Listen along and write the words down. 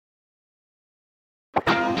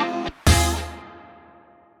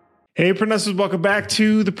Hey, Printers, welcome back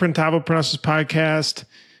to the Printavo Printers podcast.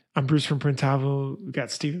 I'm Bruce from Printavo. We've got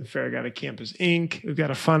Stephen Farragut at Campus Inc. We've got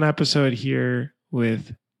a fun episode here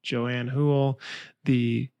with JoAnn Hool,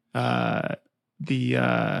 the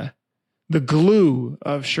glue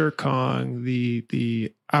of ShireKong,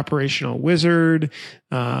 the operational wizard,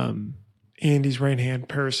 Andy's right-hand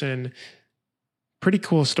person. Pretty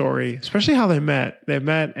cool story, especially how they met. They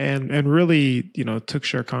met and really, took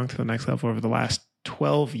ShireKong to the next level over the last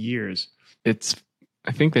 12 years. I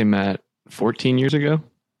think they met 14 years ago,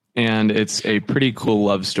 and it's a pretty cool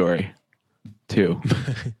love story too.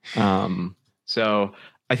 So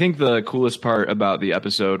I think the coolest part about the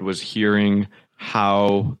episode was hearing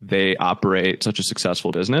how they operate such a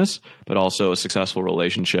successful business, but also a successful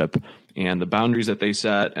relationship, and the boundaries that they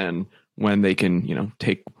set, and when they can,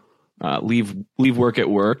 leave work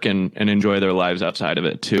at work and enjoy their lives outside of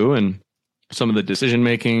it too. And some of the decision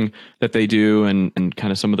making that they do and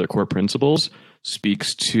kind of some of their core principles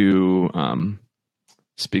speaks to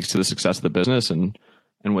the success of the business and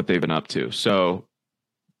what they've been up to. So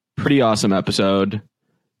pretty awesome episode.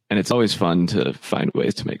 And it's always fun to find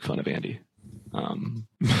ways to make fun of Andy.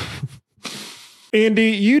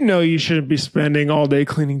 Andy, you shouldn't be spending all day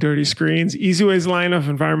cleaning dirty screens. EasyWay's line of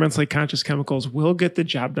environmentally conscious chemicals will get the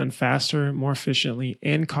job done faster, more efficiently,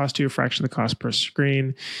 and cost you a fraction of the cost per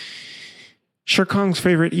screen. ShireKong's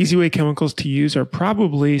favorite EasyWay chemicals to use are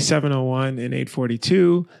probably 701 and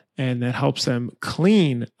 842, and that helps them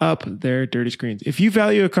clean up their dirty screens. If you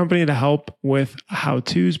value a company to help with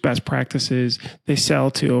how-tos, best practices, they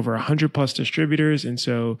sell to over 100 plus distributors. And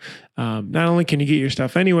so not only can you get your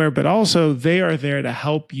stuff anywhere, but also they are there to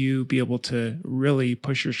help you be able to really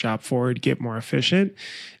push your shop forward, get more efficient,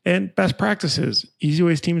 and best practices.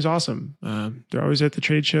 EasyWay's team is awesome. They're always at the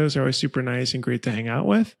trade shows. They're always super nice and great to hang out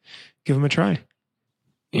with. Give them a try.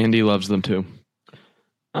 Andy loves them too.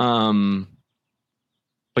 But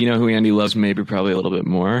you know who Andy loves maybe probably a little bit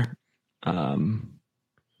more? Who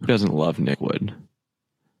doesn't love Nick Wood?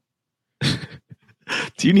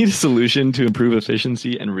 Do you need a solution to improve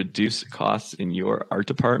efficiency and reduce costs in your art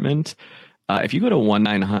department? If you go to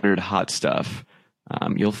 1-900-HOT-STUFF,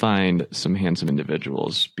 you'll find some handsome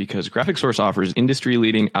individuals, because Graphic Source offers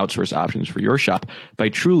industry-leading outsource options for your shop by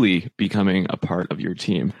truly becoming a part of your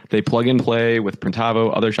team. They plug and play with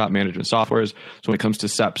Printavo, other shop management softwares. So when it comes to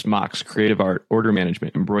SEPs, mocks, creative art, order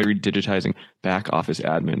management, embroidery, digitizing, back office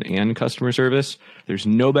admin, and customer service, there's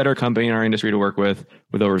no better company in our industry to work with.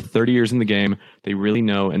 With over 30 years in the game, they really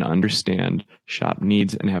know and understand shop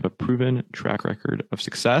needs and have a proven track record of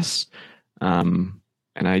success. And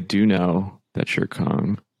I do know that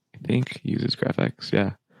ShireKong, I think, uses graphics.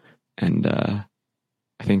 Yeah. And I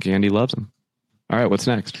think Andy loves them. All right, what's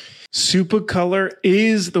next? Supacolor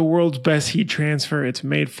is the world's best heat transfer. It's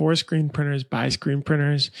made for screen printers by screen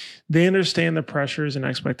printers. They understand the pressures and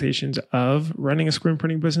expectations of running a screen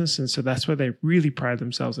printing business. And so that's why they really pride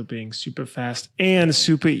themselves on being super fast and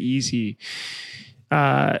super easy.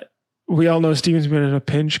 We all know Steven's been in a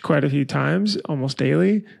pinch quite a few times, almost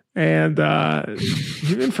daily. And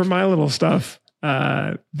even for my little stuff,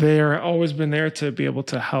 they're always been there to be able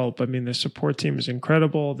to help. I mean, the support team is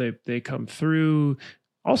incredible. They come through.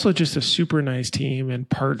 Also, just a super nice team and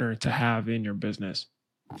partner to have in your business.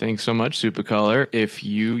 Thanks so much, Supacolor. If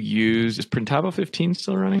you use, is Printavo 15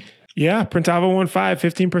 still running? Yeah, Printavo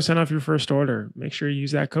 15, 15% off your first order. Make sure you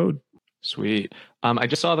use that code. Sweet. I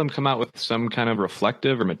just saw them come out with some kind of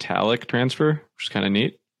reflective or metallic transfer, which is kind of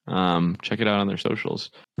neat. Check it out on their socials.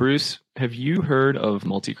 Bruce, have you heard of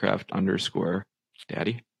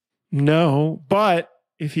multicraft_daddy? No, but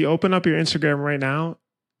if you open up your Instagram right now,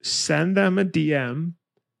 send them a DM.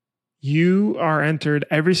 You are entered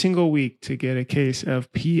every single week to get a case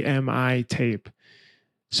of PMI tape.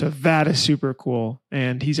 So that is super cool.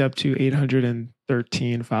 And he's up to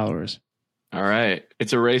 813 followers. All right.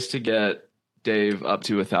 It's a race to get Dave up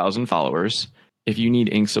to 1,000 followers. If you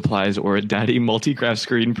need ink supplies or a daddy, Multicraft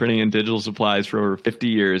screen printing and digital supplies for over 50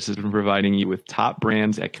 years has been providing you with top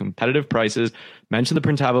brands at competitive prices. Mention the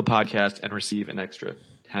Printavo podcast and receive an extra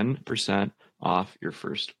 10% off your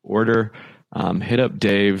first order. Hit up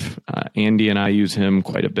Dave. Andy and I use him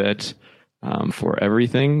quite a bit for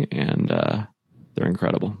everything, and they're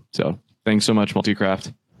incredible. So thanks so much,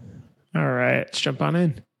 Multicraft. All right, let's jump on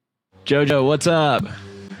in. Jojo, what's up?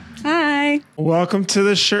 Hi. Welcome to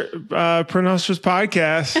the Print Hustlers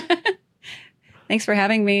podcast. Thanks for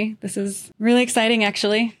having me. This is really exciting,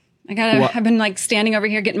 actually. I've been like standing over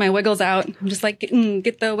here getting my wiggles out. I'm just like,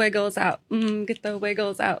 get the wiggles out. Get the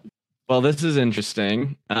wiggles out. Well, this is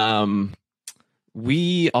interesting.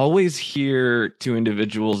 we always hear two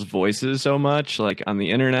individuals' voices so much, like on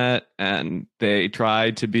the internet, and they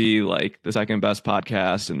try to be like the second best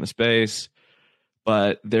podcast in the space.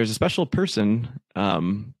 But there's a special person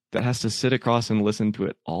that has to sit across and listen to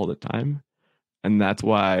it all the time. And that's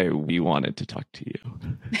why we wanted to talk to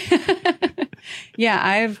you. Yeah,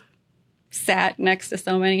 I've sat next to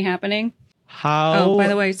so many happening. How? Oh, by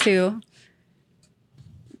the way, too.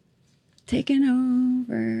 Taking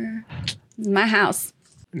over my house.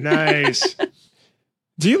 Nice.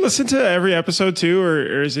 Do you listen to every episode too,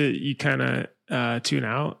 or is it you kind of tune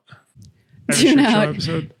out? Every Tune Shirt Show out.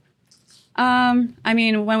 Episode? I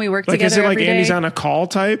mean, when we work Like, together is it like every Andy's day, on a call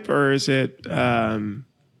type, or is it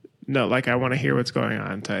no, like I want to hear what's going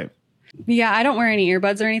on type? yeah, I don't wear any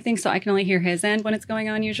earbuds or anything, so I can only hear his end when it's going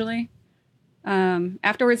on usually.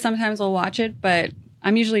 Afterwards, sometimes we'll watch it, but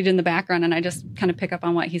I'm usually in the background and I just kind of pick up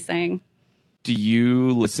on what he's saying. Do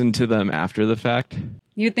you listen to them after the fact?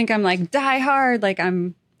 You'd think I'm like die hard, like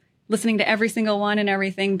I'm listening to every single one and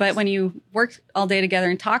everything. But when you work all day together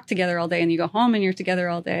and talk together all day and you go home and you're together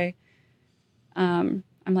all day, I'm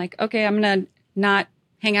like, okay, I'm going to not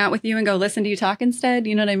hang out with you and go listen to you talk instead.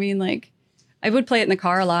 You know what I mean? Like I would play it in the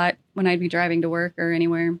car a lot when I'd be driving to work or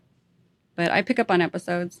anywhere. But I pick up on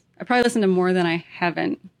episodes. I probably listen to more than I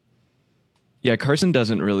haven't. Yeah, Carson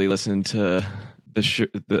doesn't really listen to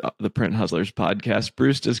the Print Hustlers podcast.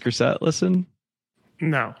 Bruce, does Corsette listen?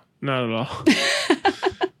 No, not at all.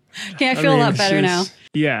 Okay, I feel a lot better now.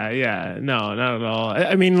 Yeah, no, not at all.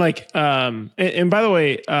 I mean, like, and by the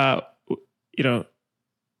way, you know,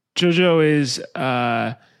 JoJo is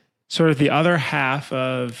sort of the other half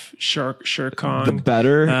of Shirkong. The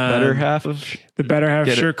better half of the better half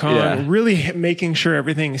of Shirkong. Yeah. Really making sure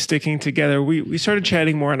everything is sticking together. We started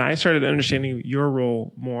chatting more, and I started understanding your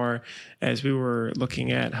role more as we were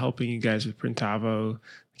looking at helping you guys with Printavo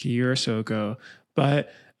like a year or so ago.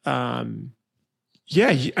 But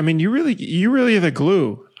yeah, I mean, you really are the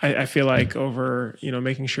glue. I feel like over,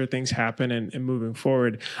 making sure things happen and moving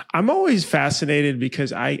forward. I'm always fascinated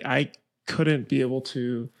because I couldn't be able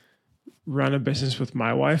to run a business with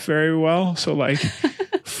my wife very well. So like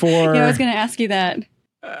yeah, I was going to ask you that.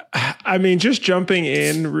 I mean, just jumping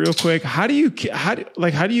in real quick, how do you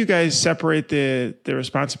guys separate the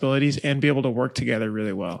responsibilities and be able to work together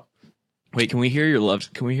really well? Wait, can we hear your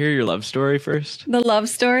love story first? The love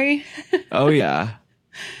story? Oh yeah.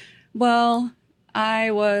 Well,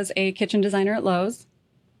 I was a kitchen designer at Lowe's,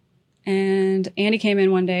 and Andy came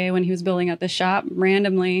in one day when he was building out the shop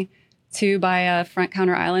randomly to buy a front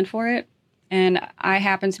counter island for it. And I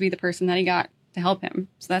happened to be the person that he got to help him.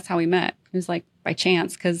 So that's how we met. It was like by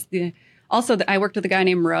chance because I worked with a guy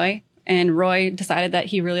named Roy, and Roy decided that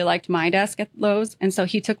he really liked my desk at Lowe's. And so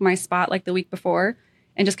he took my spot like the week before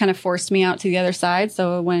and just kind of forced me out to the other side.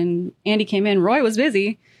 So when Andy came in, Roy was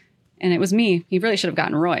busy and it was me. He really should have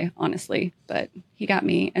gotten Roy, honestly, but he got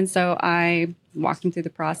me. And so I walked him through the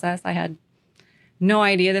process. I had no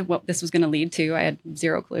idea what this was going to lead to. I had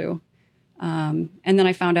zero clue. And then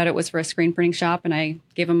I found out it was for a screen printing shop, and I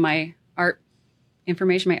gave him my art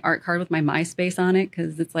information, my art card with my MySpace on it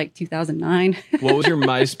because it's like 2009. What was your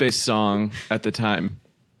MySpace song at the time?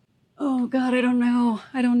 Oh, God, I don't know.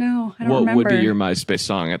 I don't What remember. would be your MySpace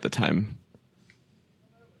song at the time?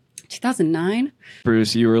 2009?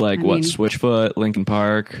 Bruce, you were like, Switchfoot, Linkin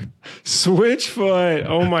Park? Switchfoot.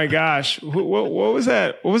 Oh my gosh. What was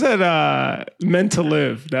that? What was that? Meant to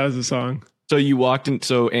Live. That was the song. So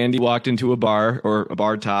Andy walked into a bar or a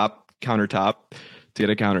bar countertop to get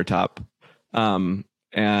a countertop.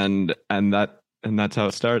 And that's how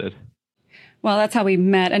it started. Well, that's how we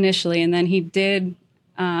met initially. And then he did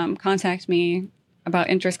contact me about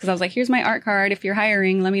interest because I was like, here's my art card. If you're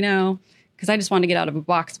hiring, let me know. Because I just wanted to get out of a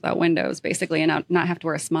box without windows, basically, and not have to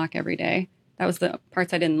wear a smock every day. That was the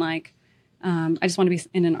parts I didn't like. I just want to be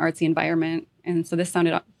in an artsy environment. And so this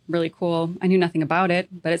sounded really cool. I knew nothing about it,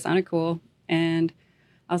 but it sounded cool. And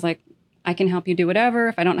I was like, I can help you do whatever.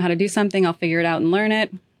 If I don't know how to do something, I'll figure it out and learn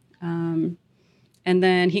it. And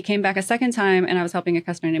then he came back a second time, and I was helping a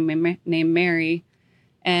customer named Mary.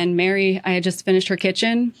 And Mary, I had just finished her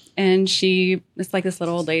kitchen, and it's like this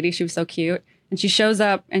little old lady. She was so cute. And she shows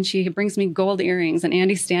up and she brings me gold earrings, and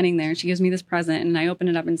Andy's standing there and she gives me this present, and I open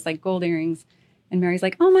it up and it's like gold earrings. And Mary's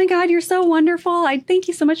like, oh my God, you're so wonderful. I thank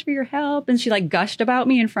you so much for your help. And she like gushed about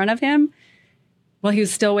me in front of him while he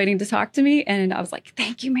was still waiting to talk to me. And I was like,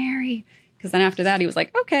 thank you, Mary. Because then after that, he was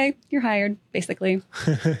like, okay, you're hired, basically.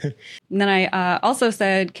 And then I also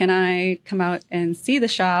said, can I come out and see the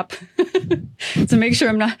shop to make sure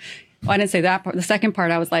I'm not... Well, I didn't say that part. The second part,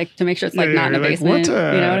 I was like, to make sure it's not in a basement.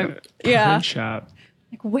 Print shop?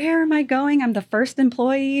 Like, where am I going? I'm the first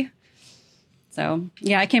employee. So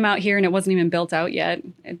yeah, I came out here and it wasn't even built out yet.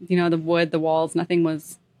 You know, the wood, the walls,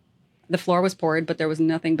 the floor was poured, but there was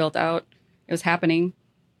nothing built out. It was happening.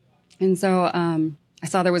 And so I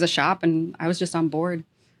saw there was a shop and I was just on board.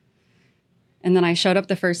 And then I showed up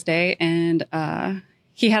the first day and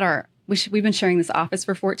he had we've been sharing this office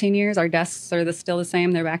for 14 years. Our desks are still the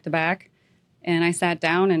same. They're back to back. And I sat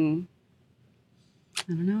down and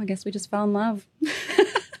I don't know, I guess we just fell in love.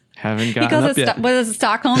 Haven't gotten up yet. What is it,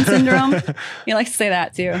 Stockholm Syndrome? You like to say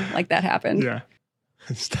that too. Like that happened. Yeah.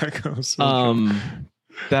 Stockholm Syndrome.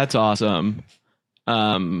 That's awesome.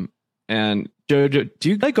 And Jojo, do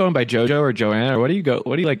you like going by Jojo or JoAnn, or what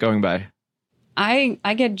do you like going by? I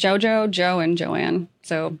get Jojo, Joe, and JoAnn.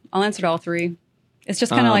 So I'll answer to all three. It's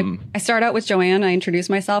just kind of like I start out with JoAnn, I introduce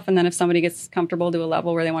myself, and then if somebody gets comfortable to a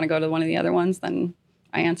level where they want to go to one of the other ones, then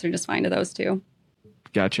I answer just fine to those two.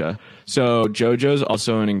 Gotcha. So JoJo's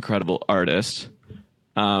also an incredible artist.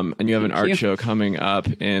 And you have an art show coming up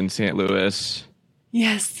in St. Louis.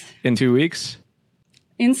 Yes. In 2 weeks?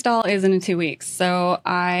 Install is in 2 weeks. So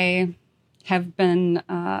I have been,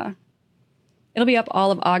 it'll be up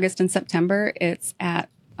all of August and September. It's at,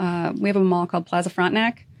 we have a mall called Plaza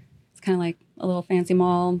Frontenac. It's kind of like a little fancy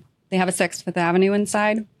mall. They have a Saks Fifth Avenue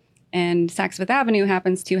inside. And Saks Fifth Avenue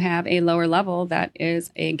happens to have a lower level that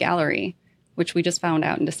is a gallery, which we just found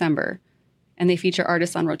out in December. And they feature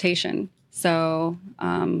artists on rotation. So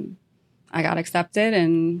I got accepted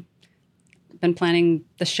and been planning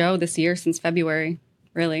the show this year since February,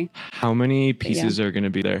 really. How many pieces are going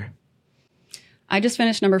to be there? I just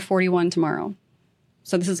finished number 41 tomorrow.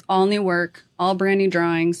 So this is all new work, all brand new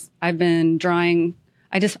drawings. I've been drawing.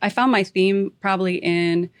 I found my theme probably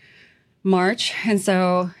in March. And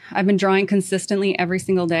so I've been drawing consistently every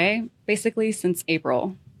single day, basically since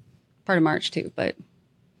April. Part of March too, but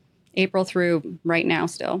April through right now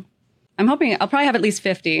still. I'm hoping I'll probably have at least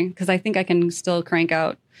 50 because I think I can still crank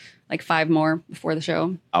out like 5 more before the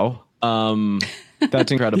show. Oh,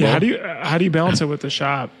 that's incredible. Yeah, how do you balance it with the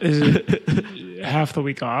shop? Is it half the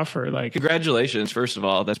week off or like? Congratulations, first of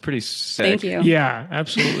all. That's pretty sick. Thank you. Yeah,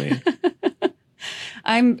 absolutely.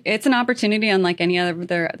 It's an opportunity unlike any other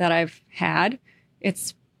that I've had.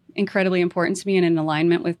 It's incredibly important to me and in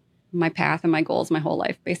alignment with my path and my goals my whole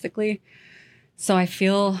life, basically. So I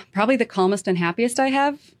feel probably the calmest and happiest I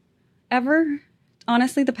have ever,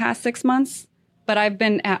 honestly, the past 6 months. But I've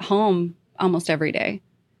been at home almost every day,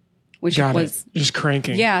 which was just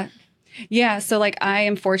cranking. Yeah. Yeah. So like I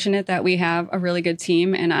am fortunate that we have a really good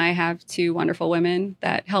team and I have 2 wonderful women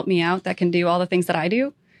that help me out that can do all the things that I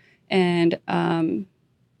do. And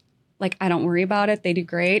like I don't worry about it. They do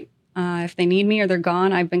great. If they need me or they're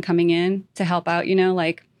gone, I've been coming in to help out,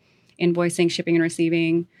 like invoicing, shipping and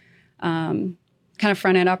receiving, kind of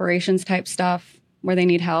front end operations type stuff where they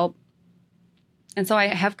need help. And so I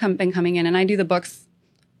have been coming in and I do the books,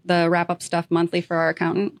 the wrap up stuff monthly for our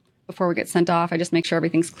accountant before we get sent off. I just make sure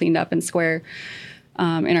everything's cleaned up and square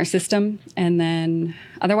in our system. And then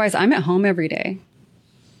otherwise I'm at home every day,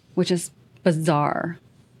 which is bizarre.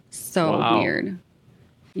 So weird.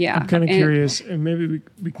 Yeah. I'm kind of curious, and maybe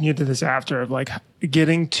we can get to this after, of like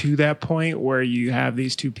getting to that point where you have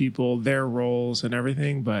these 2 people, their roles and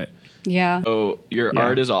everything. But yeah. So your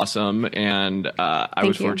art is awesome. And I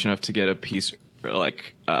was fortunate enough to get a piece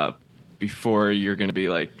like before you're going to be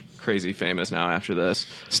like crazy famous now after this.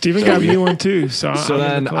 Steven got me one too. So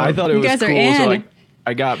then I thought it was cool. So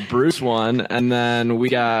I got Bruce one, and then we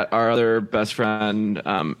got our other best friend,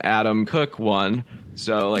 Adam Cook one.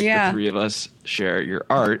 So like the 3 of us share your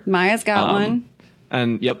art. Maya's got one.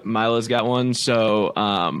 And yep, Mila's got one. So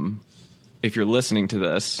if you're listening to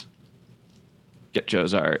this, get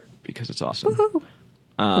Joe's art because it's awesome.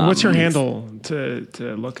 What's your handle to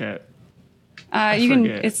look at? I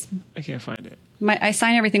can't find it. I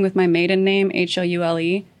sign everything with my maiden name,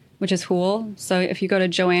 Houle, which is Houle. So if you go to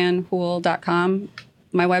JoAnnHoule.com,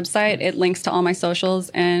 my website, it links to all my socials,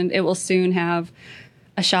 and it will soon have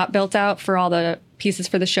a shop built out for all the pieces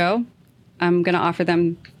for the show. I'm going to offer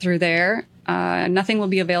them through there. Nothing will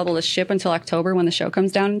be available to ship until October when the show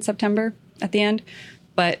comes down in September at the end.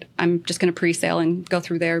 But I'm just going to pre-sale and go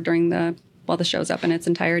through there while the show's up in its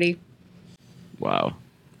entirety. Wow.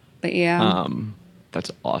 But yeah.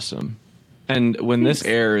 That's awesome. And when this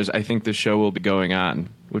airs, I think the show will be going on,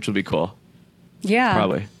 which will be cool. Yeah.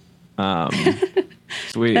 Probably.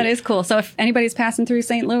 Sweet. That is cool. So if anybody's passing through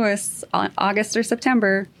St. Louis on August or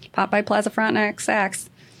September, pop by Plaza Frontenac, Saks.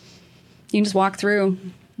 You can just walk through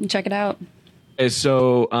and check it out.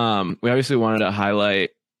 So we obviously wanted to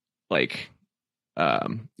highlight like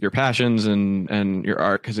your passions and your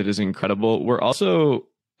art because it is incredible. We're also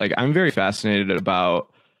like, I'm very fascinated about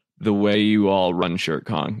the way you all run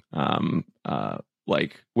ShirtCon.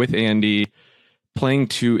 like with Andy, playing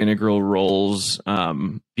two integral roles,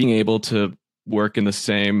 being able to work in the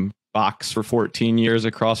same box for 14 years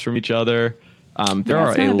across from each other. There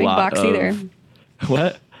are a lot of either.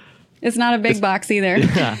 What? It's not a big box either.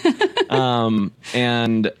 Yeah.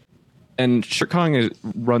 And Shirt Kong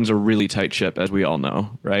runs a really tight ship, as we all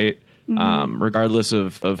know, right? Regardless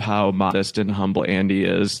of how modest and humble Andy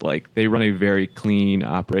is, like they run a very clean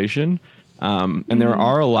operation. And there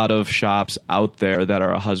are a lot of shops out there that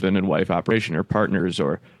are a husband and wife operation or partners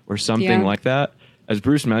or something like that. As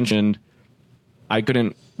Bruce mentioned, I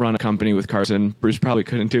couldn't run a company with Carson. Bruce probably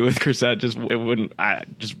couldn't do it with Chrisette. Just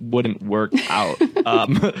wouldn't work out,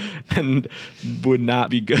 and would not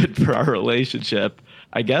be good for our relationship.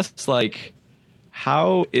 I guess, like,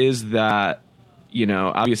 how is that? You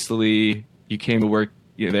know, obviously you came to work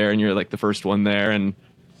there, and you're like the first one there, and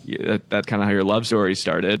that's kind of how your love story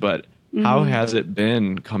started. But how has it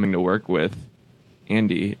been coming to work with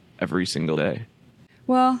Andy every single day?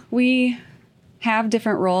 Well, we have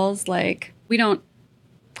different roles. Like, we don't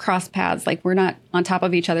cross paths. Like, we're not on top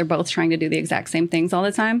of each other, both trying to do the exact same things all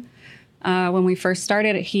the time. When we first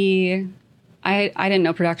started, I didn't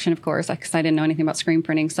know production, of course, because I didn't know anything about screen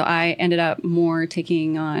printing. So I ended up more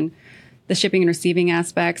taking on the shipping and receiving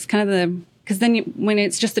aspects, because then when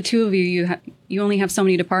it's just the two of you, you only have so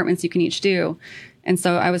many departments you can each do. And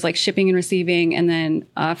so I was like shipping and receiving, and then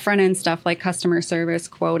front end stuff like customer service,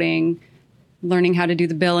 quoting, learning how to do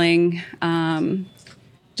the billing,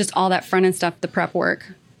 just all that front end stuff, the prep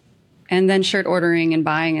work, and then shirt ordering and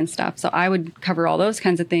buying and stuff. So I would cover all those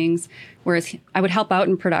kinds of things, whereas I would help out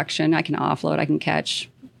in production. I can offload, I can catch,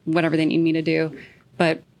 whatever they need me to do.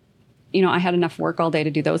 But, you know, I had enough work all day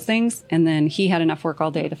to do those things. And then he had enough work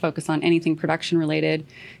all day to focus on anything production related.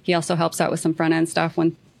 He also helps out with some front end stuff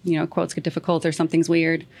when, you know, quotes get difficult or something's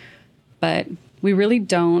weird. But we really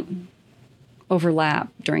don't overlap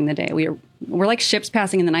during the day. We're like ships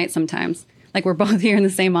passing in the night sometimes. Like, we're both here in the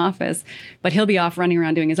same office, but he'll be off running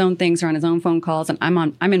around doing his own things or on his own phone calls, and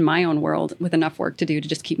I'm in my own world with enough work to do to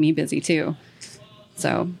just keep me busy too.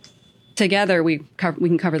 So together we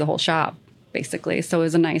can cover the whole shop basically. So it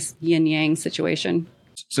was a nice yin yang situation.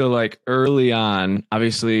 So like early on,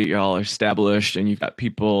 obviously y'all are established and you've got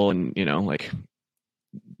people, and you know, like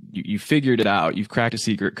you figured it out. You've cracked a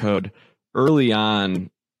secret code. Early on,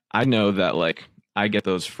 I know that like I get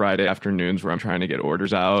those Friday afternoons where I'm trying to get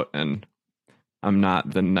orders out and I'm not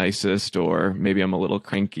the nicest, or maybe I'm a little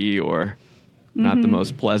cranky or not the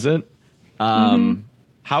most pleasant.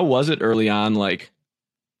 How was it early on? Like,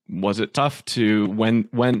 was it tough to when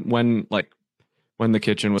the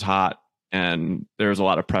kitchen was hot and there was a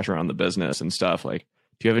lot of pressure on the business and stuff? Like,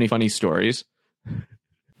 do you have any funny stories?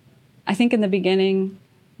 I think in the beginning,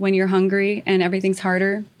 when you're hungry and everything's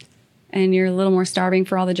harder and you're a little more starving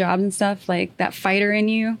for all the jobs and stuff, like that fighter in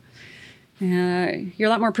you, you're a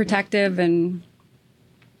lot more protective and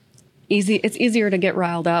it's easier to get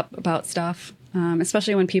riled up about stuff,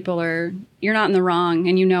 especially when you're not in the wrong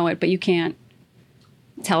and you know it, but you can't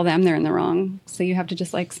tell them they're in the wrong. So you have to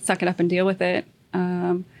just like suck it up and deal with it.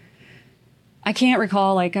 I can't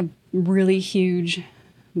recall like a really huge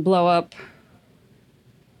blow up.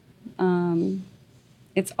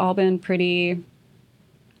 It's all been pretty, I'm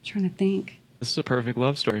trying to think. This is a perfect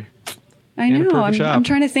love story. I know. I'm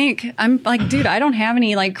trying to think. I'm like, dude, I don't have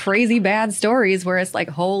any like crazy bad stories where it's like,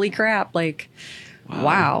 holy crap, like,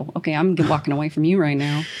 wow. Okay, I'm walking away from you right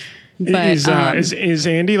now. But is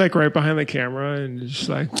Andy like right behind the camera and just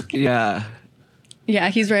like, yeah,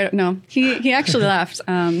 he's right. No, he actually left.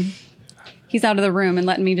 He's out of the room and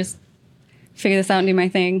letting me just figure this out and do my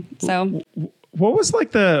thing. So, what was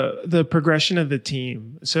like the progression of the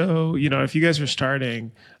team? So, you know, if you guys were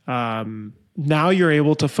starting, now you're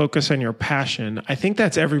able to focus on your passion. I think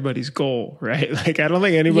that's everybody's goal, right? Like, I don't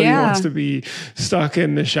think anybody wants to be stuck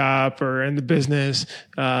in the shop or in the business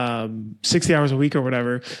 60 hours a week or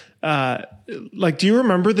whatever. Like, do you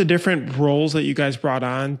remember the different roles that you guys brought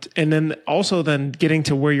on? And then also then getting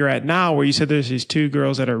to where you're at now, where you said there's these two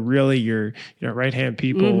girls that are really your, you know, right-hand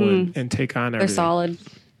people and take on everything. They're solid.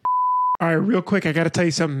 All right, real quick, I got to tell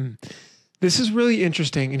you something. This is really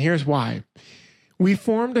interesting, and here's why. We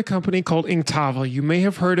formed a company called Inktavo. You may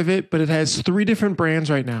have heard of it, but it has 3 different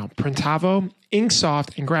brands right now: Printavo,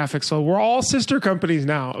 Inksoft, and Graphics Flow. We're all sister companies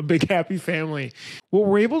now, a big happy family. What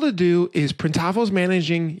we're able to do is Printavo's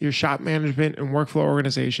managing your shop management and workflow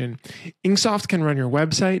organization. Inksoft can run your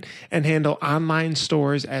website and handle online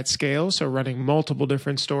stores at scale. So running multiple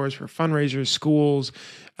different stores for fundraisers, schools,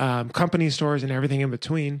 company stores, and everything in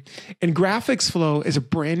between. And Graphics Flow is a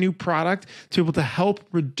brand new product to be able to help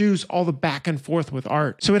reduce all the back and forth with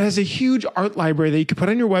art. So it has a huge art library that you can put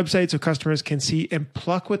on your website so customers can see and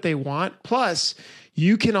pluck what they want. Plus,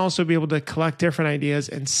 you can also be able to collect different ideas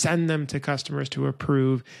and send them to customers to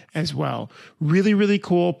approve as well. Really, really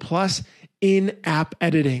cool. Plus, in-app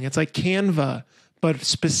editing. It's like Canva, but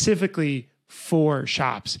specifically for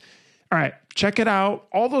shops. All right, check it out.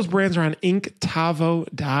 All those brands are on inktavo.com.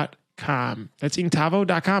 That's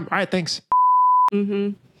inktavo.com. All right, thanks.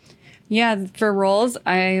 Mm-hmm. Yeah, for roles,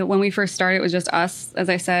 when we first started, it was just us, as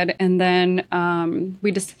I said, and then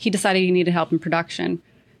he decided he needed help in production.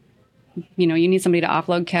 You know, you need somebody to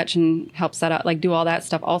offload, catch, and help set up, like do all that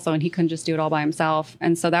stuff also, and he couldn't just do it all by himself.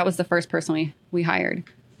 And so that was the first person we hired,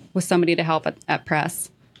 was somebody to help at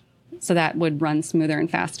press, so that would run smoother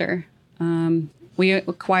and faster. We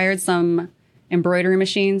acquired some embroidery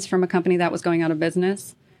machines from a company that was going out of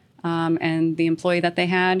business, and the employee that they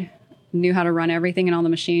had knew how to run everything and all the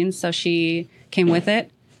machines, so she came with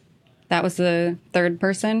it. That was the third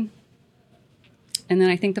person. And then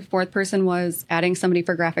I think the fourth person was adding somebody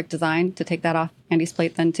for graphic design to take that off Andy's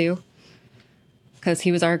plate then too, because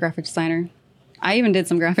he was our graphic designer. I even did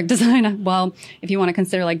some graphic design. Well, if you want to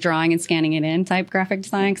consider like drawing and scanning it in type graphic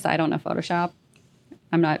design, because I don't know Photoshop.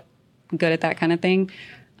 I'm not good at that kind of thing.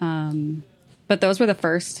 But those were the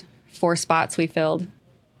first 4 spots we filled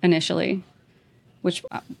initially, which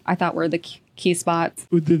I thought were the key spots.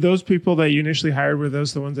 Did those people that you initially hired, were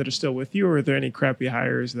those the ones that are still with you, or are there any crappy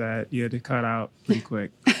hires that you had to cut out pretty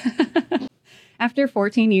quick? After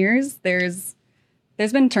 14 years, there's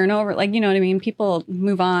been turnover. Like, you know what I mean? People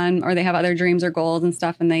move on, or they have other dreams or goals and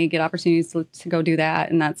stuff, and they get opportunities to go do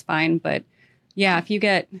that, and that's fine. But yeah, if you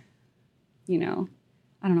get, you know,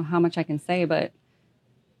 I don't know how much I can say, but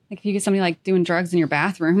like if you get somebody like doing drugs in your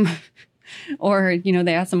bathroom or, you know,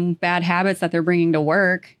 they have some bad habits that they're bringing to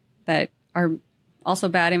work that are also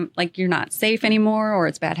bad, like you're not safe anymore, or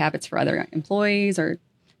it's bad habits for other employees, or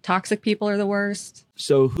toxic people are the worst.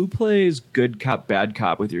 So who plays good cop, bad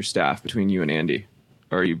cop with your staff between you and Andy?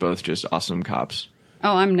 Or are you both just awesome cops?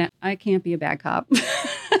 Oh, I can't be a bad cop.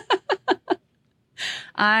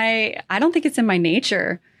 I don't think it's in my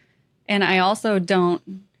nature. And I also don't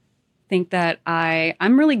think that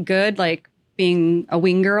I'm really good, like being a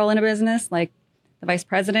wing girl in a business, like the vice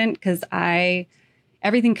president, because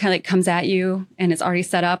everything kind of like comes at you and it's already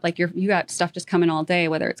set up. Like you got stuff just coming all day,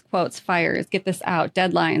 whether it's quotes, fires, get this out,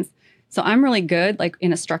 deadlines. So I'm really good, like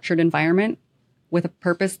in a structured environment with a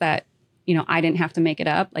purpose that, you know, I didn't have to make it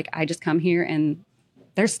up. Like I just come here and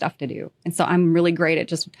there's stuff to do. And so I'm really great at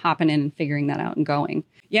just hopping in and figuring that out and going.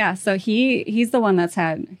 Yeah. So he's the one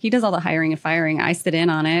he does all the hiring and firing. I sit in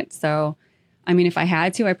on it. So, I mean, if I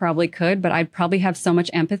had to, I probably could, but I'd probably have so much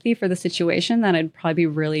empathy for the situation that I'd probably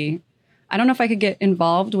be I don't know if I could get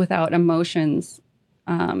involved without emotions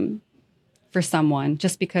for someone,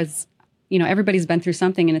 just because, you know, everybody's been through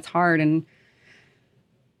something and it's hard, and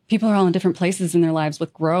people are all in different places in their lives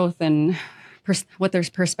with growth and what their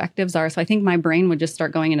perspectives are. So I think my brain would just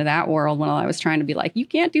start going into that world when I was trying to be like, you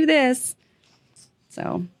can't do this.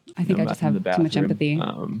 So I think I just have too much empathy.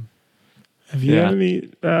 Have you had any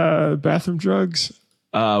bathroom drugs?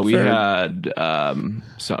 We had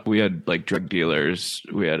like drug dealers.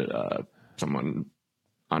 We had someone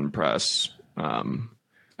on press, and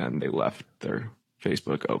they left their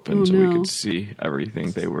Facebook open we could see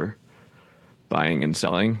everything they were buying and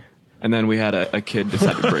selling. And then we had a kid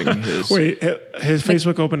decide to bring his his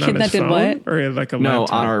Facebook open on his phone, what? Or like a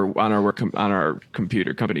laptop? on our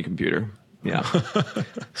computer, company computer. Yeah.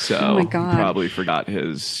 So oh my God. Probably forgot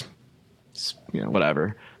his, you know,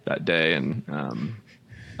 whatever that day. And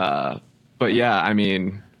but yeah, I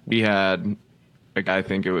mean, we had a guy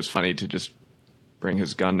think it was funny to just bring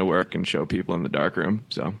his gun to work and show people in the dark room.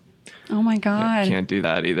 So oh my God, can't do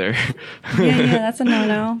that either. yeah, that's a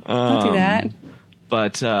no. Don't do that.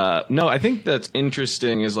 But no, I think that's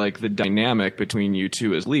interesting is like the dynamic between you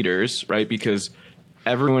two as leaders, right? Because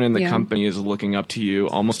everyone in the company is looking up to you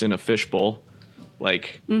almost in a fishbowl,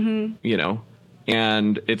 like, you know,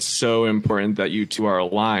 and it's so important that you two are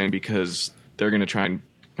aligned because they're going to try and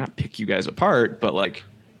not pick you guys apart, but like,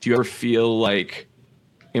 do you ever feel like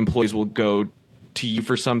employees will go to you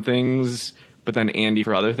for some things, but then Andy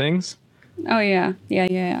for other things? Oh, yeah.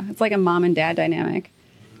 It's like a mom and dad dynamic.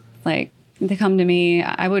 Like, they come to me.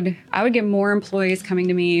 I would get more employees coming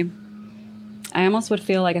to me I almost would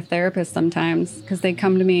feel like a therapist sometimes because they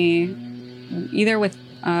come to me either with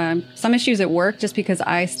some issues at work just because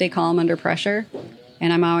I stay calm under pressure.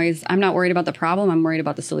 And I'm not worried about the problem. I'm worried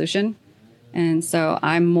about the solution. And so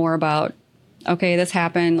I'm more about, okay, this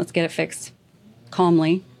happened. Let's get it fixed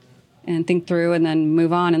calmly and think through and then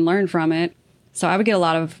move on and learn from it. So I would get a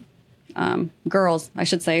lot of girls, I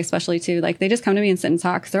should say, especially too, like they just come to me and sit and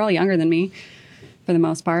talk 'cause they're all younger than me for the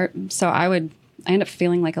most part. So I end up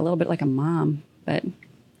feeling like a little bit like a mom, but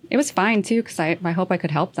it was fine too because I hope I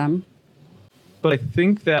could help them. But I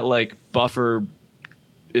think that like buffer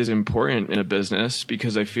is important in a business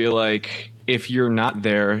because I feel like if you're not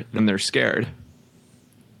there, then they're scared,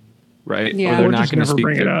 right? Yeah. Or they're Or not just going to never speak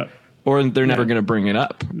bring it it up. or they're never going to bring it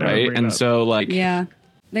up, Never right? bring it And up. so like, Yeah.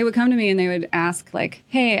 They would come to me and they would ask like,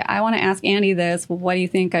 hey, I want to ask Andy this. Well, what do you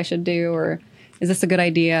think I should do? Or is this a good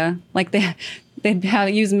idea? Like they'd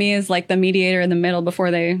use me as like the mediator in the middle before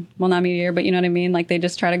not mediator, but you know what I mean? Like they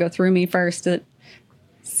just try to go through me first to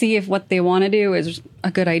see if what they want to do is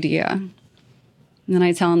a good idea. And then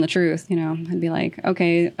I tell them the truth, I'd be like,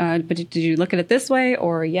 okay, but did you look at it this way?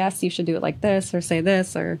 Or yes, you should do it like this or say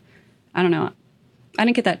this, or I don't know. I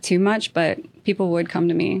didn't get that too much, but people would come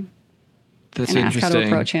to me that's and ask interesting. how to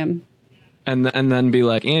approach him. And then be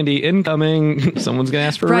like, Andy, incoming. Someone's going to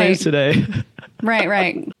ask for a Right. raise today.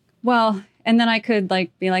 Right. Well, and then I could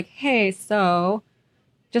like be like, hey, so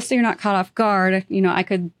just so you're not caught off guard, I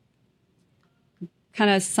could kind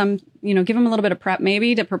of give him a little bit of prep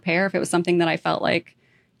maybe to prepare if it was something that I felt like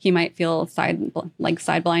he might feel side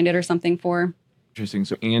blinded or something for. Interesting.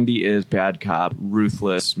 So Andy is bad cop,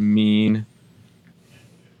 ruthless, mean,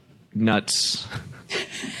 nuts.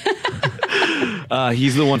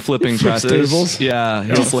 He's the one flipping Flips presses. tables? Yeah,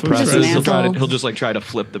 he'll Just flip flips presses. tables. He'll just like try to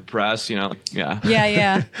flip the press. Yeah.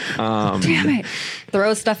 Yeah. Damn it.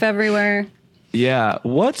 Throw stuff everywhere. Yeah.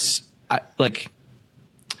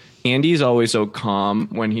 Andy's always so calm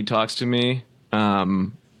when he talks to me,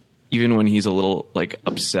 even when he's a little like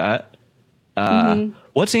upset.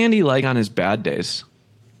 What's Andy like on his bad days?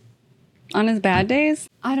 On his bad days,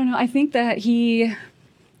 I don't know. I think that he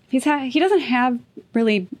doesn't have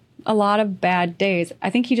really a lot of bad days.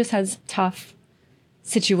 I think he just has tough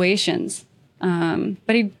situations, but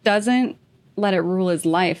he doesn't let it rule his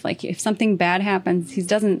life. Like if something bad happens,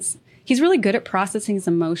 he's really good at processing his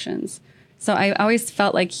emotions. So I always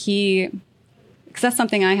felt like because that's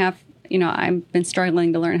something I have, I've been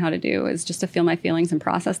struggling to learn how to do is just to feel my feelings and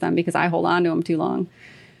process them because I hold on to them too long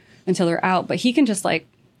until they're out. But he can just like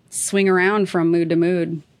swing around from mood to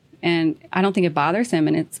mood. And I don't think it bothers him.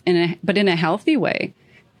 And it's but in a healthy way.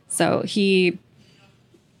 So he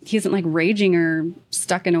isn't like raging or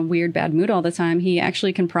stuck in a weird, bad mood all the time. He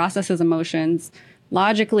actually can process his emotions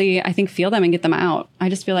logically, I think, feel them and get them out. I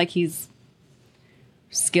just feel like he's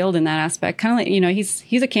skilled in that aspect. Kind of like,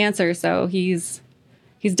 he's a Cancer. So he's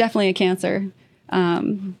definitely a Cancer.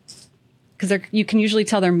 Because you can usually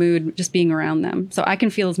tell their mood just being around them. So I can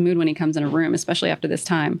feel his mood when he comes in a room, especially after this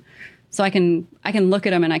time. So I can look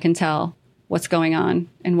at him and I can tell what's going on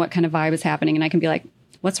and what kind of vibe is happening. And I can be like,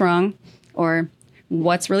 what's wrong? Or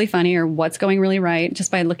what's really funny or what's going really right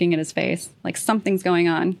just by looking at his face. Like something's going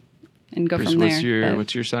on and go from there.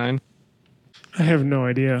 What's your sign? I have no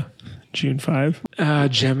idea. June 5.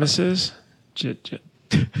 Genesis. Gemini.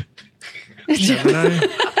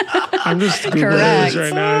 I'm just Googling Correct. this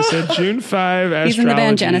right now. I said June 5 astrology. He's in the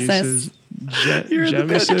band Genesis. You're in the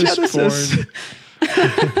band Genesis. Born.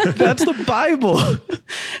 That's the Bible.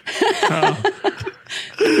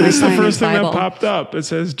 It's the sign first is thing Bible. that popped up. It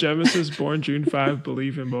says Genesis, born June 5,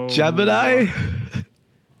 believe in both. Gemini.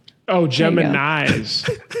 Oh, There you go. Geminis.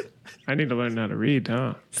 I need to learn how to read,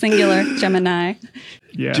 huh? Singular, Gemini.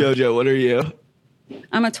 Yeah. Jojo, what are you?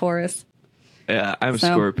 I'm a Taurus. Yeah, I'm So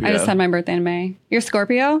Scorpio. I just had my birthday in May. You're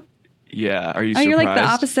Scorpio? Yeah, are you Oh, surprised? you're like the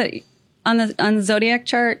opposite on the zodiac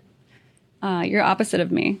chart. You're opposite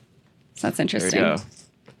of me. So that's There interesting. you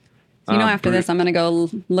go. After this, I'm going to go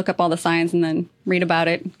look up all the signs and then read about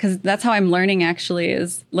it because that's how I'm learning. Actually,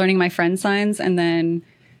 is learning my friends' signs and then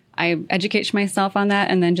I educate myself on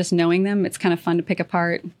that and then just knowing them. It's kind of fun to pick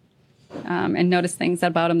apart and notice things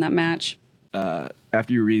about them that match.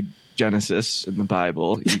 After you read Genesis in the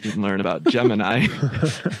Bible, you can learn about Gemini.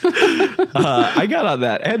 I got on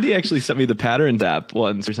that. Andy actually sent me the patterns app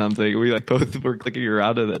once or something. We like both were clicking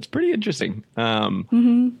around it. That's pretty interesting.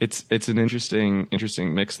 It's an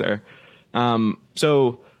interesting mix there.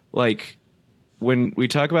 So like when we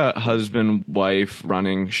talk about husband, wife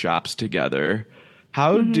running shops together,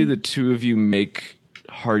 how do the two of you make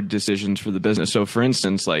hard decisions for the business? So for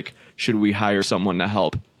instance, like, should we hire someone to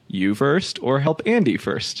help you first or help Andy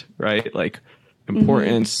first? Right? Like,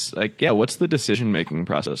 importance, like, yeah, what's the decision-making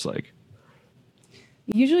process like?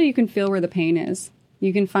 Usually you can feel where the pain is.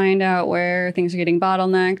 You can find out where things are getting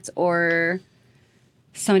bottlenecked or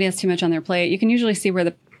somebody has too much on their plate. You can usually see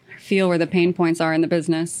feel where the pain points are in the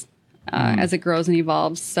business as it grows and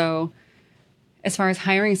evolves. So as far as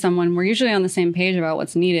hiring someone, we're usually on the same page about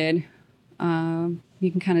what's needed. You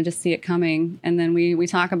can kind of just see it coming. And then we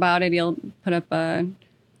talk about it. You'll put up a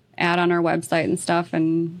ad on our website and stuff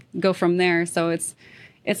and go from there. So it's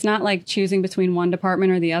not like choosing between one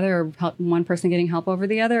department or the other or one person getting help over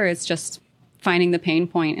the other. It's just finding the pain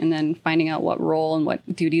point and then finding out what role and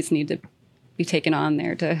what duties need to be taken on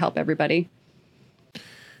there to help everybody.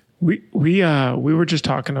 We were just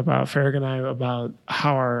talking about, Farrag and I, about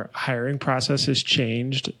how our hiring process has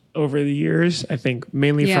changed over the years. I think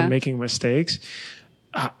mainly from making mistakes.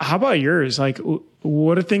 How about yours? Like,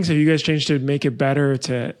 what are things have you guys changed to make it better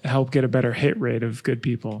to help get a better hit rate of good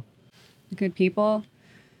people? Good people.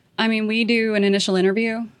 I mean, we do an initial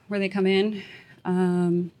interview where they come in.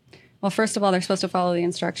 Well, first of all, they're supposed to follow the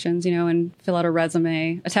instructions, and fill out a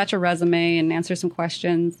resume, attach a resume and answer some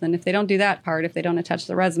questions. And if they don't do that part, if they don't attach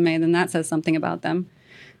the resume, then that says something about them,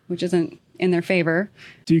 which isn't in their favor.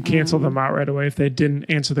 Do you cancel them out right away if they didn't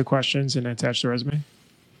answer the questions and attach the resume?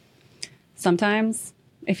 Sometimes.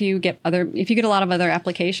 If you get a lot of other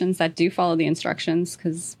applications that do follow the instructions,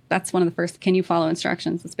 because that's one of the first, can you follow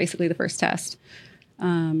instructions? It's basically the first test.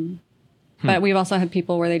 But we've also had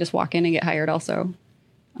people where they just walk in and get hired also.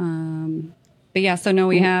 But yeah, so no,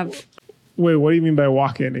 we have. Wait, what do you mean by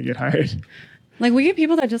walk in and get hired? Like, we get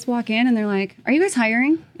people that just walk in and they're like, are you guys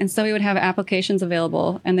hiring? And so we would have applications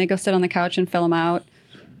available and they go sit on the couch and fill them out.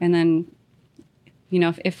 And then,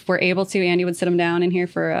 if we're able to, Andy would sit them down in here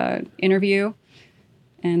for an interview.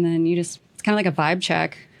 And then it's kind of like a vibe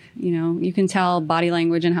check. You can tell body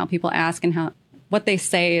language and how people ask and what they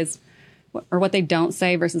say is, or what they don't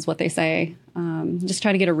say versus what they say. Just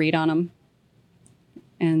try to get a read on them.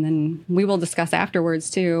 And then we will discuss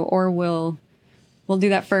afterwards too, or we'll do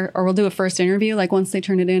that we'll do a first interview, like once they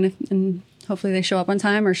turn it in, and hopefully they show up on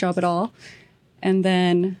time or show up at all. And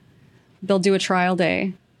then they'll do a trial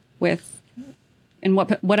day in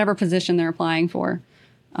whatever position they're applying for.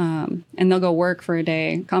 And they'll go work for a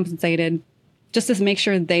day, compensated, just to make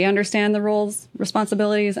sure they understand the roles,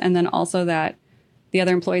 responsibilities, and then also that the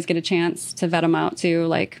other employees get a chance to vet them out too.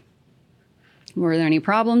 Like, were there any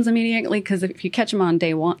problems immediately? Because if you catch them on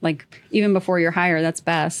day one, like even before your hire, that's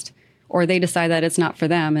best. Or they decide that it's not for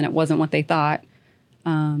them and it wasn't what they thought.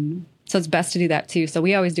 So it's best to do that too. So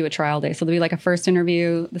we always do a trial day. So there'll be like a first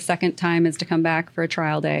interview. The second time is to come back for a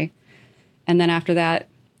trial day. And then after that,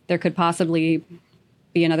 there could possibly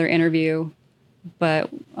be another interview. But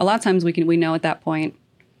a lot of times we know at that point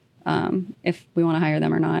if we want to hire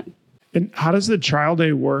them or not. And how does the trial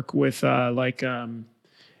day work with do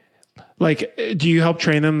you help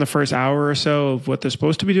train them the first hour or so of what they're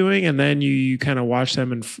supposed to be doing, and then you kind of watch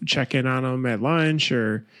them and check in on them at lunch,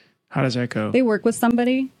 or how does that go? They work with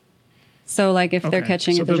somebody. So like if they're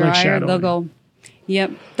catching at the dryer, they'll go.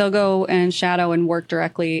 Yep, they'll go and shadow and work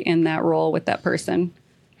directly in that role with that person,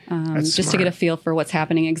 just to get a feel for what's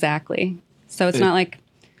happening exactly. So it's not like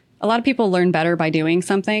a lot of people learn better by doing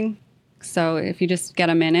something. So if you just get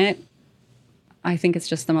them in it, I think it's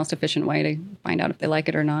just the most efficient way to find out if they like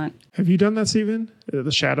it or not. Have you done that, Steven?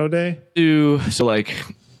 The shadow day? So like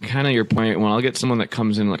kind of your point, when I'll get someone that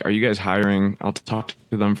comes in, like, are you guys hiring? I'll talk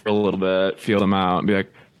to them for a little bit, feel them out, and be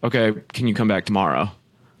like, okay, can you come back tomorrow?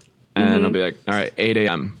 And I'll be like, all right, 8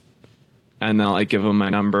 a.m. And then I'll like give them my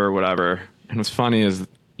number or whatever. And what's funny is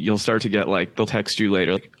you'll start to get like, they'll text you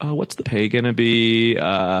later, like, oh, what's the pay going to be?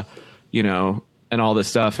 And all this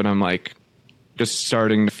stuff. And I'm like, just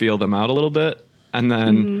starting to feel them out a little bit. And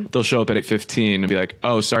then they'll show up at 8:15 and be like,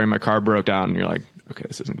 oh, sorry, my car broke down. And you're like, okay,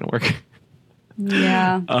 this isn't going to work.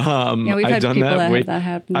 Yeah. We've had people that have that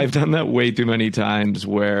happen. I've done that way too many times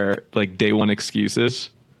where like day one excuses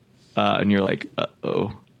and you're like,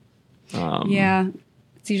 uh-oh. Yeah.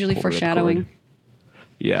 It's usually foreshadowing.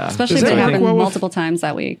 Yeah. Especially if they happen multiple times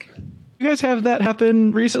that week. You guys have that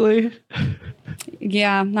happen recently?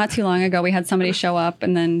 Yeah. Not too long ago, we had somebody show up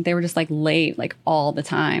and then they were just like late, like all the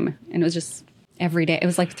time. And it was just every day. It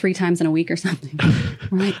was like 3 times in a week or something.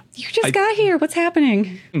 We're like, you just got here. What's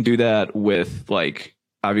happening? Do that with like,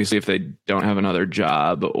 obviously if they don't have another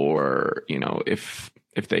job or,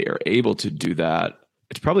 if they are able to do that,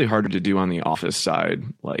 it's probably harder to do on the office side,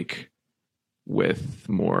 like with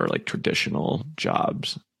more like traditional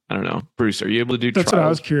jobs. I don't know. Bruce, are you able to do That's trials? what I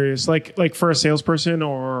was curious. Like for a salesperson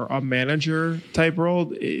or a manager type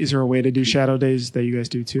role, is there a way to do shadow days that you guys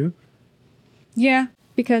do too? Yeah,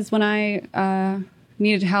 because when I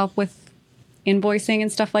needed help with invoicing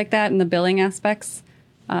and stuff like that and the billing aspects,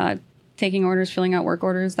 taking orders, filling out work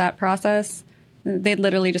orders, that process, they'd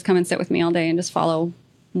literally just come and sit with me all day and just follow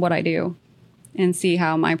what I do and see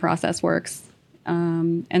how my process works.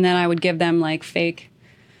 And then I would give them like fake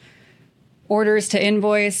orders to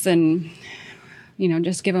invoice and,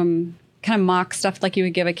 just give them kind of mock stuff like you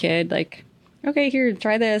would give a kid, like, okay, here,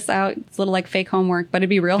 try this out. It's a little like fake homework, but it'd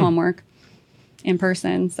be real homework in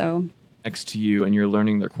person. So next to you, and you're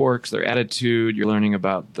learning their quirks, their attitude. You're learning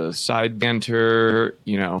about the side banter,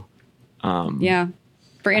 yeah.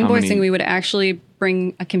 For invoicing, we would actually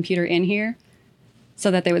bring a computer in here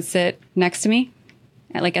so that they would sit next to me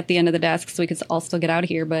at the end of the desk so we could all still get out of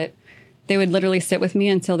here. But they would literally sit with me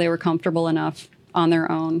until they were comfortable enough on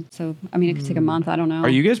their own. So, it could take a month. I don't know. Are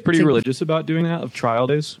you guys pretty religious about doing that, of trial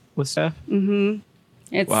days with staff? Mm-hmm.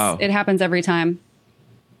 It happens every time.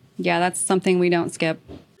 Yeah, that's something we don't skip.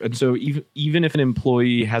 And so even if an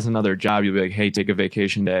employee has another job, you'll be like, hey, take a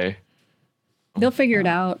vacation day. They'll figure it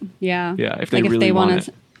out. Yeah. Yeah, if they really want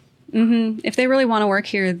it. Mm-hmm. If they really want to work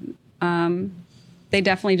here, they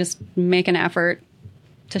definitely just make an effort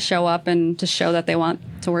to show up and to show that they want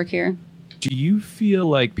to work here. Do you feel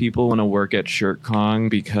like people want to work at Shirt Kong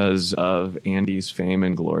because of Andy's fame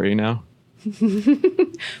and glory now?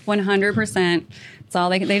 100%. It's all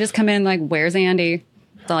they just come in like, where's Andy?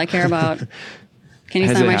 That's all I care about. Can you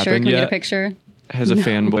sign my shirt? Can we get a picture? Has a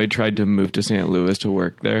fanboy tried to move to St. Louis to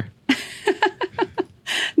work there?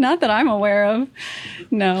 Not that I'm aware of.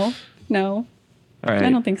 No. All right. I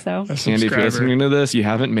don't think so. Andy, if you're listening to this, you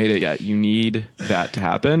haven't made it yet. You need that to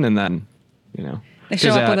happen. And then, they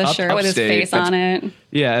show up with a shirt with his face on it.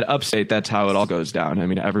 Yeah, at Upstate, that's how it all goes down.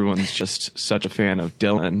 Everyone's just such a fan of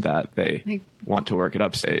Dylan that they want to work at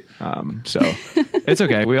Upstate. So it's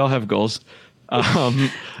okay. We all have goals.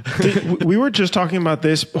 We were just talking about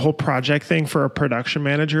this whole project thing for a production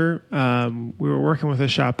manager. We were working with a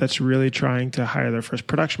shop that's really trying to hire their first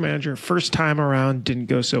production manager. First time around didn't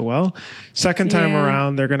go so well. Second time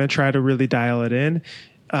around, they're going to try to really dial it in.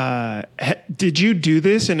 Did you do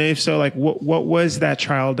this? And if so, like what was that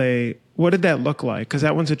trial day? What did that look like? Because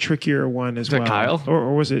that one's a trickier one as well. Kyle?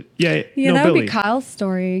 Or was it? Yeah, no, that Billy. would be Kyle's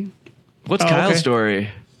story. What's Kyle's story?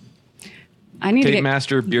 I need Tape to get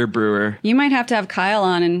master, beer brewer. You might have to have Kyle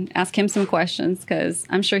on and ask him some questions because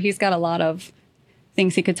I'm sure he's got a lot of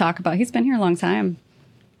things he could talk about. He's been here a long time,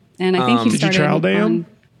 and I think he started trial day on him?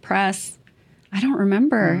 press. I don't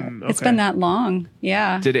remember. Okay. It's been that long.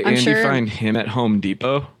 Yeah. Did Andy find him at Home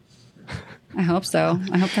Depot? I hope so.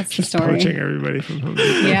 I hope that's Just the story. poaching everybody from Home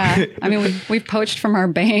Depot. Yeah. We've poached from our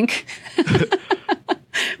bank.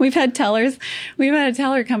 We've had tellers. We've had a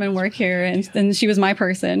teller come and work here, and she was my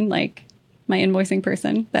person, like my invoicing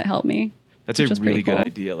person that helped me. That's a really good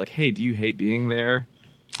idea. Like, hey, do you hate being there?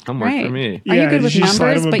 Come work for me. Are you good with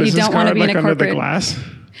numbers, but you don't want to be in a corporate? Under the glass?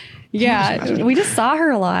 Yeah, we just saw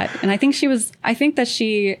her a lot, and I think that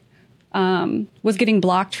she was getting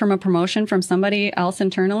blocked from a promotion from somebody else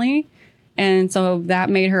internally, and so that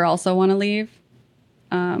made her also want to leave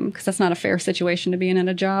because that's not a fair situation to be in at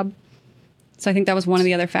a job. So I think that was one of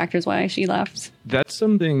the other factors why she left. That's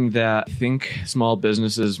something that I think small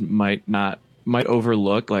businesses might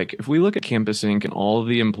overlook. Like if we look at Campus Inc. and all of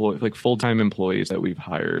the full-time employees that we've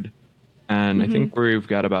hired, and I think we've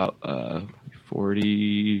got about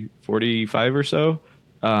 45 or so.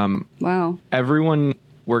 Wow. Everyone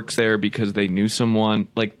works there because they knew someone.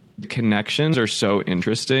 Like the connections are so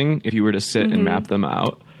interesting if you were to sit and map them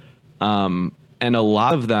out. And a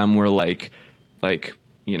lot of them were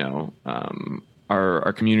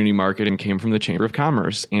our community marketing came from the Chamber of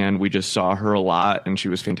Commerce, and we just saw her a lot, and she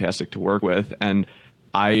was fantastic to work with. And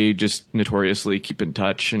I just notoriously keep in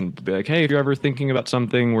touch and be like, hey, if you're ever thinking about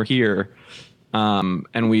something, we're here.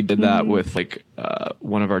 And we did that with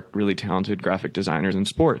one of our really talented graphic designers in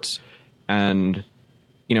sports. And,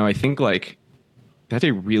 I think that's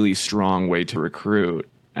a really strong way to recruit,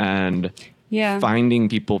 and finding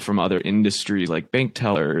people from other industries like bank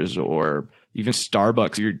tellers or even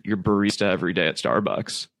Starbucks, your barista every day at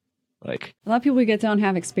Starbucks. A lot of people we get don't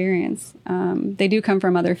have experience. They do come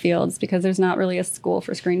from other fields because there's not really a school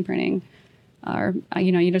for screen printing. Or,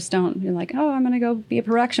 you just don't, you're like, oh, I'm going to go be a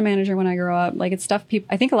production manager when I grow up. It's stuff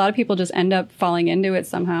I think a lot of people just end up falling into it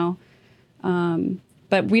somehow.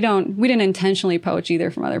 But we didn't intentionally poach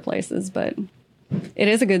either from other places, but it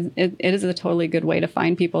is a totally good way to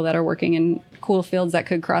find people that are working in cool fields that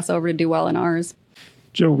could cross over to do well in ours.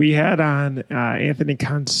 Joe, we had on Anthony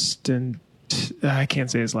Constant. I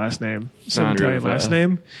can't say his last name. Some Italian last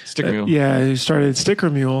name. Sticker Mule. He started Sticker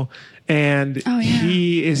Mule, and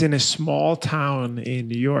he is in a small town in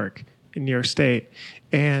New York State,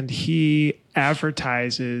 and he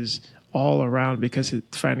advertises all around because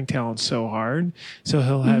finding talent's so hard. So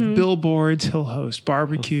he'll have billboards, he'll host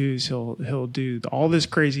barbecues, he'll do all this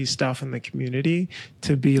crazy stuff in the community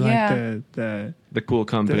to be like the cool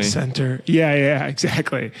company, the center. Yeah,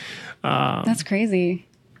 exactly. That's crazy.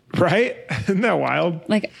 Right? Isn't that wild?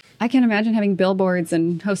 Like, I can't imagine having billboards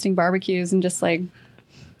and hosting barbecues and just like,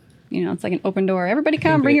 it's like an open door. Everybody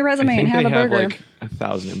come, bring your resume and have a burger. Like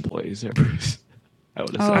 1,000 employees there, Bruce. I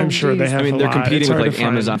would assume. I'm sure they have. They're competing with like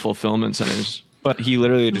Amazon fulfillment centers, but he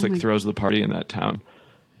literally just throws the party in that town.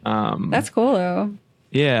 That's cool though.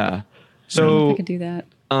 Yeah. So I don't know if I could do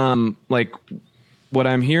that. Like what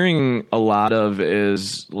I'm hearing a lot of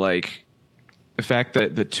is like the fact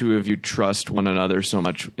that the two of you trust one another so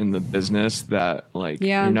much in the business that like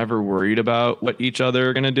you're never worried about what each other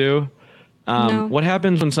are going to do. No. What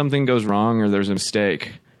happens when something goes wrong or there's a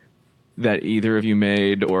mistake that either of you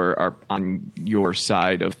made or are on your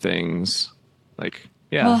side of things? Like,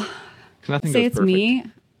 nothing say goes it's perfect. me.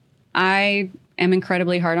 I am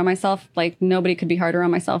incredibly hard on myself. Like nobody could be harder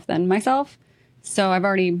on myself than myself. So I've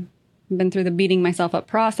already been through the beating myself up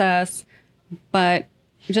process, but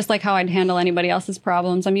just like how I'd handle anybody else's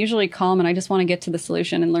problems, I'm usually calm and I just want to get to the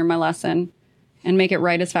solution and learn my lesson and make it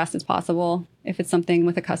right as fast as possible. If it's something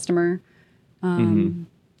with a customer,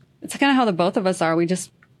 it's kind of how the both of us are. We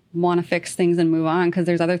just want to fix things and move on because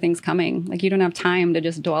there's other things coming. Like you don't have time to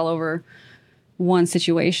just dwell over one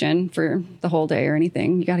situation for the whole day or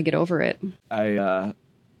anything. You got to get over it.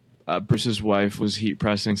 Bruce's wife was heat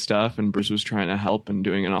pressing stuff and Bruce was trying to help and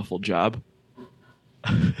doing an awful job.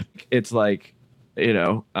 It's like,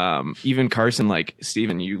 even Carson, like,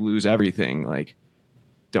 Steven, you lose everything. Like,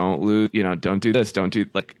 don't lose, don't do this. Don't do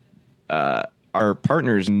like, our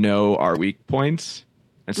partners know our weak points.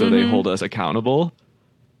 And so they hold us accountable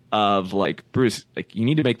of like, Bruce, like you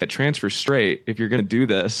need to make that transfer straight. If you're going to do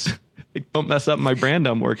this, like, don't mess up my brand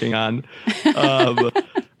I'm working on.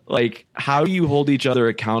 Like, how do you hold each other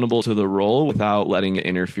accountable to the role without letting it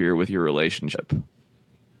interfere with your relationship?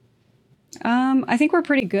 I think we're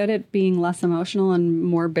pretty good at being less emotional and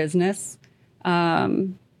more business.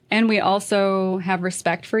 And we also have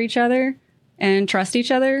respect for each other and trust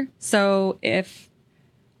each other. So if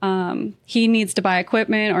he needs to buy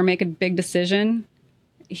equipment or make a big decision,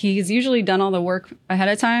 he's usually done all the work ahead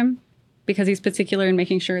of time because he's particular in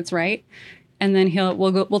making sure it's right. And then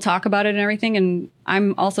we'll talk about it and everything. And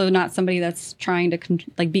I'm also not somebody that's trying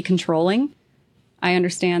to be controlling. I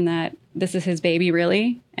understand that this is his baby,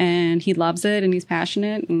 really, and he loves it and he's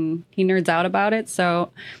passionate and he nerds out about it.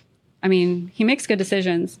 So, I mean, he makes good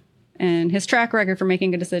decisions and his track record for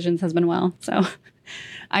making good decisions has been well. So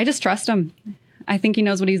I just trust him. I think he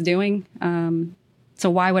knows what he's doing. So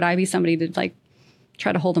why would I be somebody to like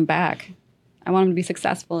try to hold him back? I want him to be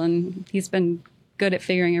successful and he's been good at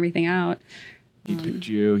figuring everything out. He picked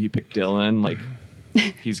you, he picked Dylan, like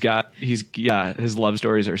his love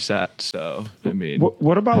stories are set. So, I mean,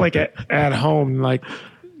 what about like at home? Like,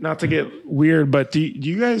 not to get weird, but do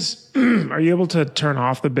you guys, are you able to turn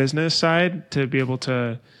off the business side to be able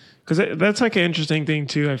to, because that's like an interesting thing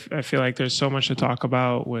too. I feel like there's so much to talk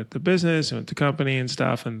about with the business and with the company and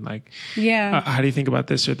stuff. And like, how do you think about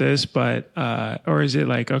this or this? But, or is it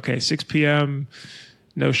like, okay, 6 p.m.,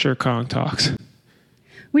 no Sure Kong talks?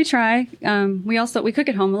 We try. We cook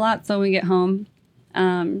at home a lot. So when we get home,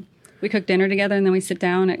 we cook dinner together and then we sit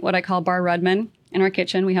down at what I call Bar Redman in our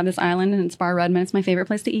kitchen. We have this island and it's Bar Redman. It's my favorite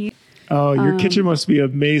place to eat. Oh, your kitchen must be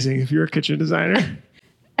amazing if you're a kitchen designer.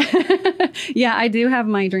 Yeah, I do have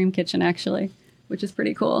my dream kitchen actually, which is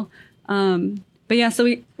pretty cool. But yeah, so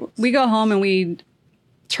we go home and we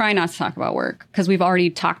try not to talk about work because we've already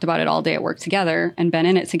talked about it all day at work together and been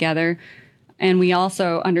in it together. And we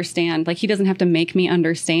also understand, like, he doesn't have to make me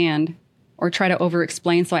understand or try to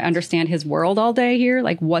over-explain so I understand his world all day here.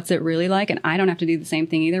 Like, what's it really like? And I don't have to do the same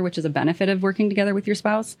thing either, which is a benefit of working together with your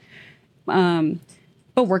spouse. But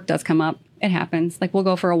work does come up. It happens. Like, we'll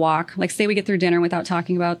go for a walk. Like, say we get through dinner without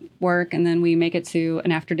talking about work, and then we make it to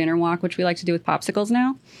an after-dinner walk, which we like to do with popsicles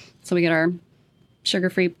now. So we get our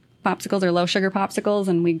sugar-free popsicles or low-sugar popsicles,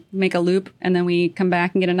 and we make a loop, and then we come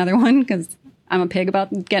back and get another one because I'm a pig about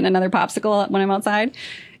getting another popsicle when I'm outside.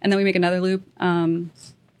 And then we make another loop.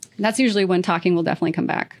 That's usually when talking will definitely come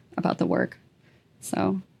back about the work.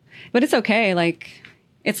 So, but it's okay. Like,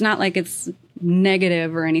 it's not like it's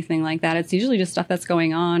negative or anything like that. It's usually just stuff that's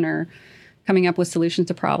going on or coming up with solutions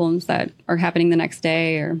to problems that are happening the next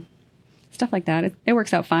day or stuff like that. It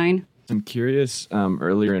works out fine. I'm curious,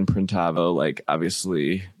 earlier in Printavo, like,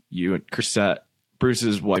 obviously you and Cursette,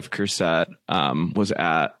 Bruce's wife Cursette, was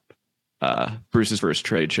at Bruce's first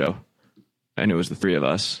trade show, and it was the three of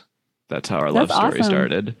us. That's how our love story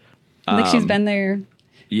started. Like, she's been there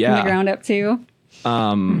Yeah. the ground up too.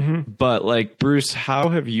 But like, Bruce, how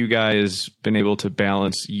have you guys been able to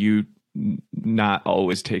balance you not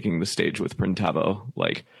always taking the stage with Printavo?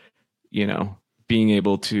 Like, you know, being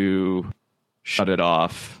able to shut it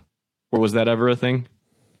off, or was that ever a thing?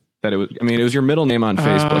 That it was, I mean, it was your middle name on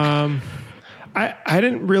Facebook. I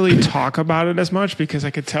didn't really talk about it as much because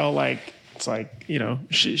I could tell, like, it's like, you know,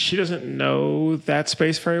 she doesn't know that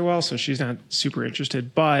space very well, so she's not super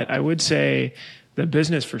interested. But I would say the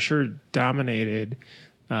business for sure dominated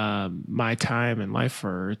my time in life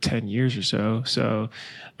for 10 years or so. So,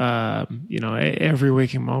 you know, every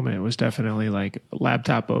waking moment was definitely like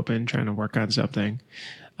laptop open, trying to work on something.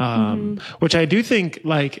 Which I do think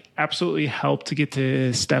like absolutely helped to get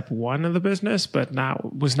to step one of the business, but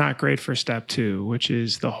was not great for step two, which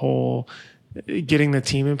is the whole getting the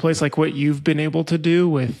team in place, like what you've been able to do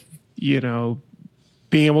with, you know,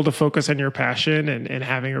 being able to focus on your passion and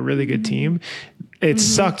having a really good team. It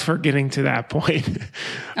sucked for getting to that point.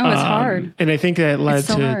 Oh, it's hard. And I think that led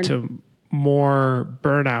so to more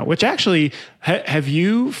burnout, which actually have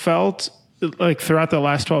you felt like throughout the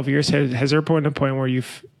last 12 years, has there been a point where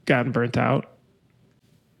you've gotten burnt out?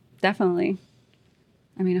 Definitely.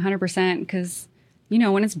 I mean, 100%. Because, you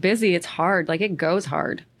know, when it's busy, it's hard. Like, it goes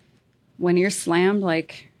hard. When you're slammed,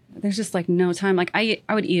 like, there's just like no time. Like, I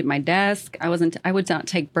would eat at my desk. I would not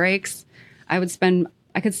take breaks. I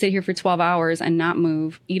could sit here for 12 hours and not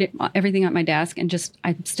move, everything at my desk, and just,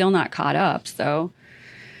 I'm still not caught up. So.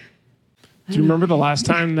 Do you remember the last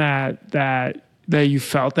time that you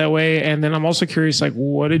felt that way? And then I'm also curious, like,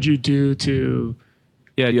 what did you do to...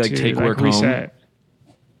 Yeah, you like take work home?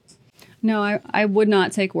 No, I would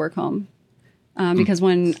not take work home because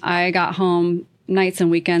when I got home, nights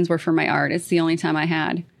and weekends were for my art. It's the only time I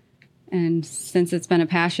had. And since it's been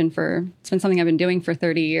it's been something I've been doing for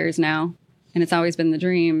 30 years now, and it's always been the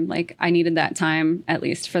dream, like I needed that time at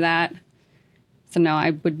least for that. So no,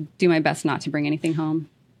 I would do my best not to bring anything home.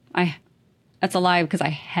 That's a lie because I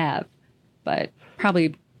have, but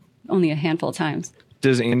probably only a handful of times.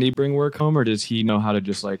 Does Andy bring work home, or does he know how to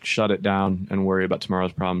just like shut it down and worry about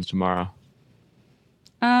tomorrow's problems tomorrow?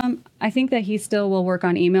 I think that he still will work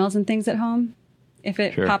on emails and things at home. If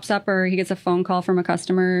it pops up or he gets a phone call from a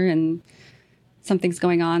customer and something's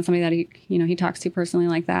going on, somebody that he talks to personally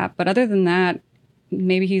like that. But other than that,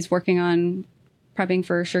 maybe he's working on prepping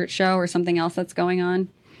for a shirt show or something else that's going on.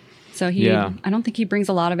 So I don't think he brings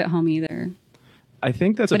a lot of it home either. I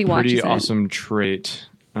think that's a pretty awesome trait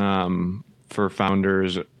for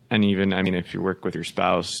founders, and even, I mean, if you work with your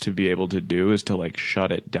spouse, to be able to do is to like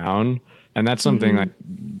shut it down. And that's something that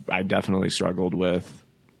I definitely struggled with,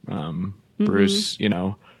 Bruce, you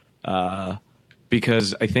know,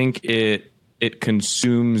 because I think it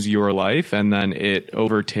consumes your life and then it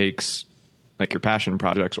overtakes like your passion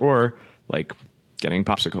projects or like getting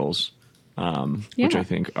popsicles, which I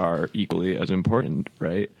think are equally as important,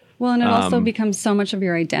 right? Well, and it also becomes so much of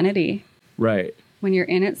your identity. Right. When you're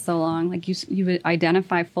in it so long, like you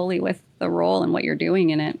identify fully with the role and what you're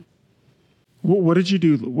doing in it. What did you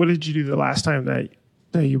do? What did you do the last time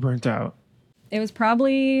that you burnt out? It was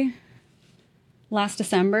probably last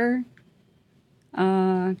December,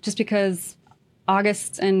 just because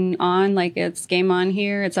August and on, like it's game on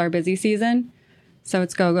here. It's our busy season. So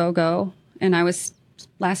it's go, go, go. And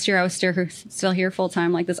last year I was still here full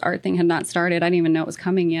time. Like this art thing had not started. I didn't even know it was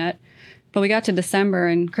coming yet. But we got to December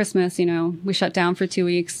and Christmas, you know, we shut down for 2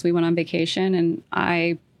 weeks. We went on vacation and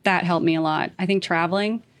that helped me a lot. I think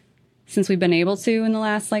traveling, since we've been able to in the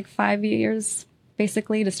last like 5 years,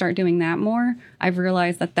 basically to start doing that more, I've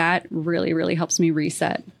realized that really, really helps me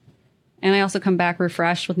reset. And I also come back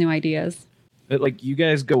refreshed with new ideas. Like you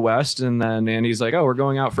guys go west and then Andy's like, oh, we're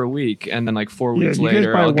going out for a week. And then like 4 weeks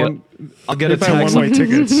later, I'll get a text. One-way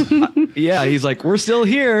tickets. Yeah. He's like, we're still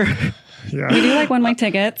here. Yeah. We do like one-way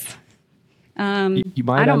tickets. You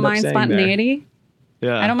might I don't mind spontaneity.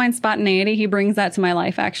 Yeah. I don't mind spontaneity. He brings that to my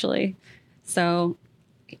life actually. So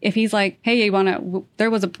if he's like, hey,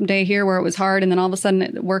 there was a day here where it was hard and then all of a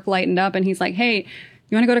sudden work lightened up and he's like, hey,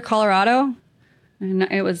 you want to go to Colorado? And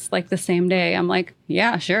it was like the same day. I'm like,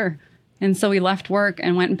 yeah, sure. And so we left work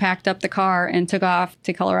and went and packed up the car and took off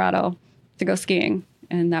to Colorado to go skiing.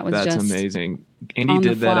 And that's amazing. Andy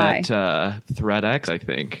did that at ThreadX, I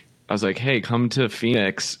think. I was like, hey, come to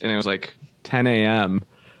Phoenix. And it was like 10 a.m.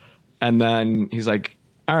 And then he's like,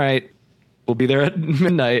 all right, we'll be there at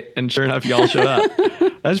midnight. And sure enough, y'all showed up.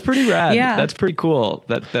 That's pretty rad. Yeah. That's pretty cool.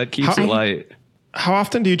 That keeps it light. How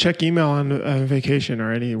often do you check email on vacation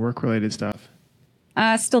or any work-related stuff?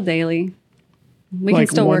 Still daily. We like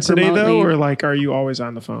can still once work remotely. a day though, or like are you always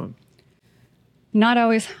on the phone? Not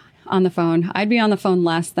always on the phone. I'd be on the phone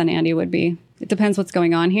less than Andy would be. It depends what's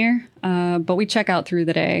going on here, but we check out through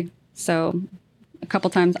the day. So a couple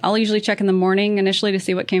times, I'll usually check in the morning initially to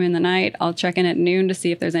see what came in the night. I'll check in at noon to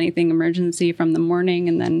see if there's anything emergency from the morning,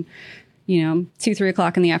 and then 2-3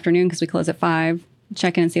 o'clock in the afternoon, because we close at 5.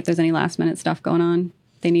 Check in and see if there's any last minute stuff going on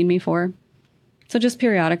they need me for. So just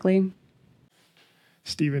periodically.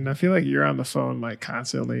 Steven, I feel like you're on the phone like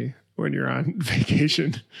constantly when you're on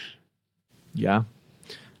vacation. Yeah.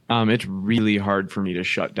 It's really hard for me to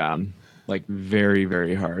shut down, like very,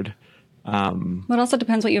 very hard. But it also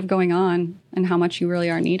depends what you have going on and how much you really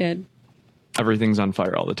are needed. Everything's on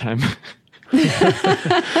fire all the time.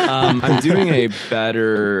 I'm doing a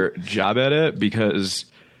better job at it because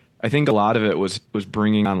I think a lot of it was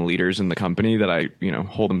bringing on leaders in the company that I,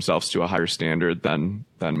 hold themselves to a higher standard than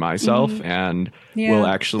myself, and will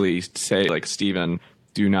actually say, like, Steven,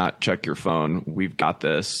 do not check your phone. We've got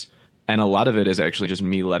this. And a lot of it is actually just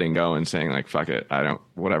me letting go and saying, like, fuck it.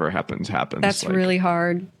 Whatever happens. That's like, really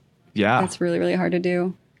hard. Yeah. That's really, really hard to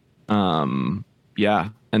do. Yeah.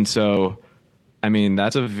 And so, I mean,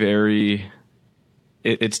 that's a very,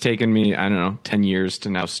 it's taken me, 10 years to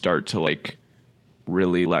now start to like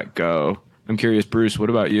really let go. I'm curious, Bruce, what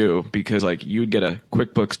about you? Because like you'd get a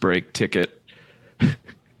QuickBooks break ticket.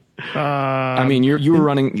 I mean, you were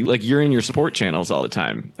running, like, you're in your support channels all the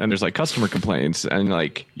time, and there's like customer complaints, and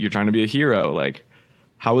like you're trying to be a hero. Like,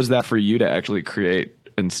 how was that for you to actually create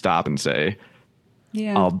and stop and say,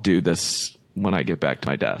 I'll do this when I get back to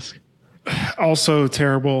my desk? Also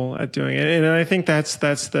terrible at doing it, and I think that's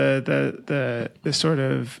the sort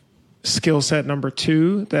of skill set number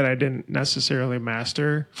 2 that I didn't necessarily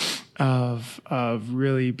master of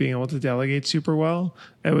really being able to delegate super well.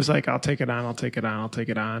 It was like, I'll take it on.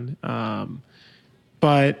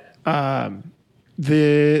 But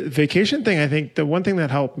the vacation thing, I think the one thing that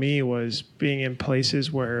helped me was being in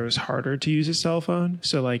places where it was harder to use a cell phone.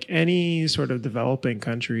 So like any sort of developing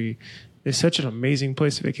country is such an amazing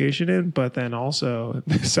place to vacation in, but then also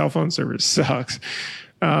the cell phone service sucks.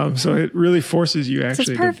 So it really forces you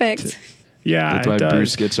actually. It's perfect. Yeah, that's why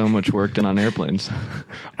Bruce gets so much work done on airplanes.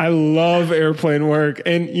 I love airplane work.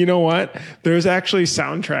 And you know what? There's actually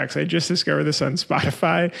soundtracks. I just discovered this on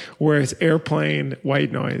Spotify where it's airplane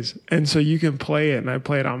white noise. And so you can play it. And I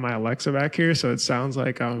play it on my Alexa back here. So it sounds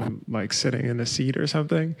like I'm like sitting in a seat or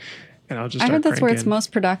something. And I'll just I heard that's cranking. where it's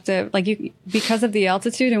most productive. Like because of the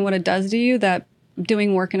altitude and what it does to you, that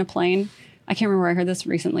doing work in a plane, I can't remember where I heard this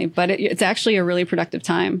recently, but it's actually a really productive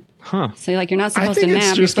time. Huh. So like you're not supposed to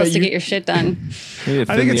nap, you're supposed to get your shit done. I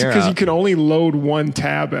think it's because you can only load one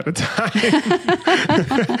tab at a time.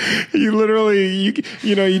 You literally,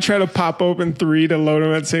 you try to pop open 3 to load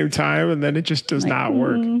them at the same time, and then it just does not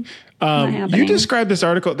work. You described this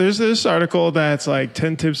article. There's this article that's like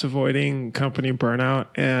 10 tips avoiding company burnout.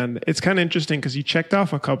 And it's kind of interesting because you checked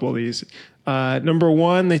off a couple of these. Number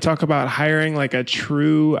 1, they talk about hiring like a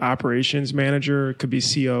true operations manager. It could be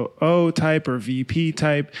COO type or VP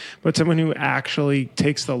type, but someone who actually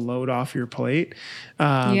takes the load off your plate.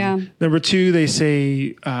 Number 2, they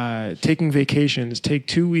say taking vacations, take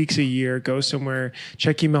 2 weeks a year, go somewhere,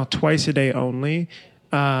 check email twice a day only.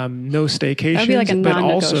 No staycations. That'd be like a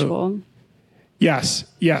non-negotiable. Yes,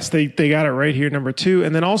 they got it right here. Number 2,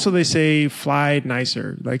 and then also they say fly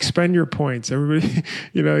nicer, like spend your points.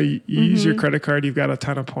 Everybody, you use your credit card. You've got a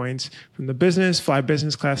ton of points from the business. Fly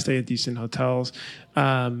business class, stay at decent hotels.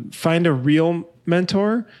 Find a real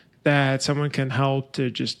mentor that someone can help to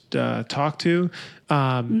just talk to.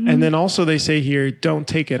 And then also they say here, don't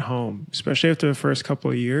take it home, especially after the first couple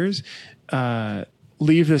of years.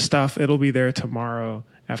 Leave the stuff. It'll be there tomorrow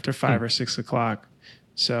after 5 or 6 o'clock.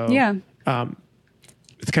 So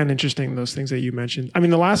it's kind of interesting, those things that you mentioned. I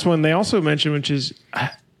mean, the last one they also mentioned, which is,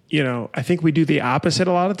 I think we do the opposite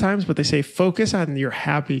a lot of times, but they say focus on your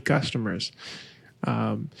happy customers.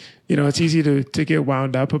 It's easy to get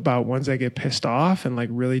wound up about ones that get pissed off and like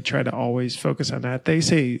really try to always focus on that. They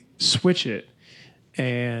say switch it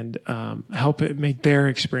and help it make their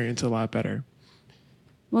experience a lot better.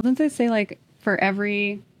 Well, didn't they say like for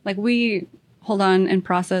every, like we hold on and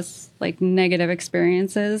process like negative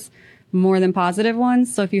experiences more than positive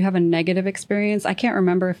ones. So if you have a negative experience, I can't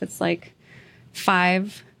remember if it's like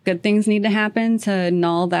 5 good things need to happen to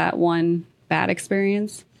null that one bad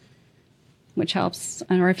experience, which helps.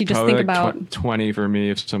 Or if you just probably think like about 20 for me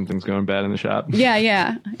if something's going bad in the shop.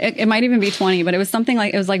 Yeah. It might even be 20, but it was something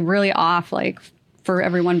like, it was like really off, like for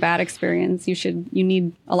every one bad experience, you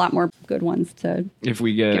need a lot more good ones to if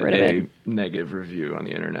we get rid of a it. Negative review on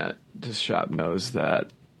the internet, this shop knows that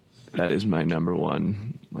is my number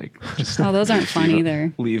one. Like, just those aren't fun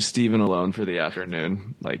either. Leave Steven alone for the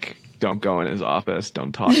afternoon. Like, don't go in his office,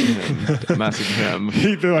 don't talk to him, don't message him.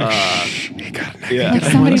 They're like, shh, he got an Yeah. Like,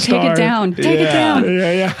 somebody take it down. Take it down.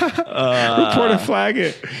 Yeah. Report and flag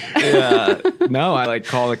it. Yeah. No, I like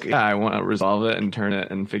call it. Yeah, I want to resolve it and turn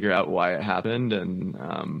it and figure out why it happened. And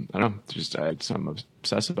I don't know, just I'm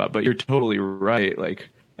obsessed about. But you're totally right. Like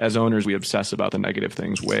as owners, we obsess about the negative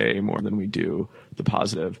things way more than we do the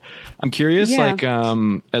positive. I'm curious, like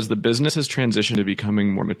as the business has transitioned to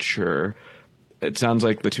becoming more mature, it sounds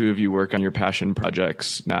like the two of you work on your passion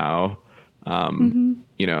projects now.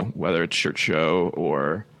 You know, whether it's Shirt Show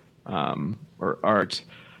or art.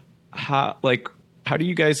 How do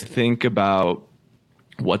you guys think about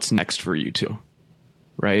what's next for you two?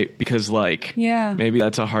 Right? Because maybe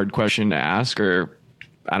that's a hard question to ask, or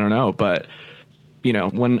I don't know, but you know,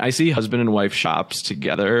 when I see husband and wife shops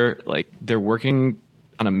together, like they're working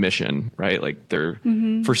on a mission, right? Like they're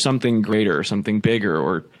for something greater or something bigger,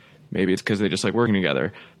 or maybe it's because they just like working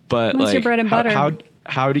together. But what's your bread and butter?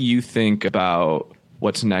 How do you think about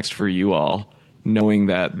what's next for you all, knowing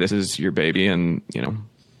that this is your baby and, you know,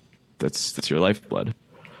 that's your lifeblood?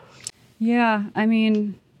 Yeah. I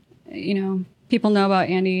mean, you know, people know about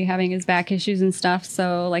Andy having his back issues and stuff.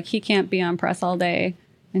 So like he can't be on press all day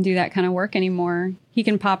and do that kind of work anymore. He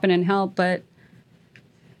can pop in and help, but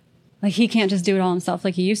like he can't just do it all himself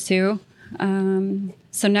like he used to.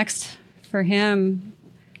 So next for him,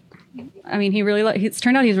 I mean, it's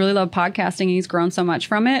turned out he's really loved podcasting. He's grown so much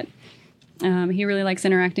from it. He really likes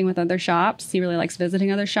interacting with other shops. He really likes visiting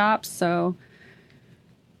other shops. So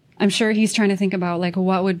I'm sure he's trying to think about like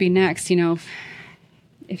what would be next, you know,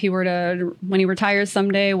 if he were to, when he retires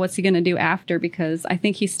someday, what's he going to do after? Because I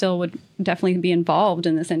think he still would definitely be involved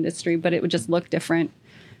in this industry, but it would just look different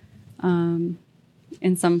in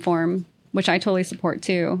some form, which I totally support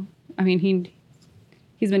too. I mean,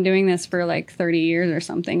 he's been doing this for like 30 years or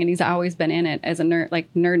something, and he's always been in it as a nerd,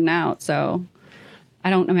 like nerding out. So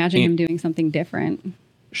I don't imagine him doing something different.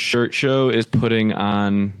 Shirt Show is putting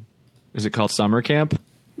on, is it called summer camp?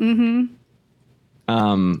 Mm-hmm.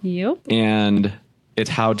 Yep. And it's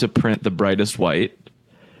how to print the brightest white.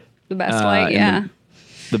 The best white, yeah.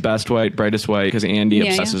 The best white, brightest white, because Andy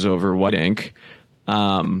obsesses over white ink.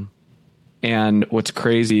 And what's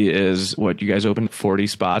crazy is you guys opened 40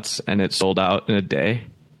 spots and it sold out in a day.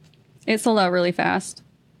 It sold out really fast.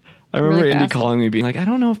 I remember Andy calling me being like, I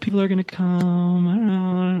don't know if people are going to come. I don't know.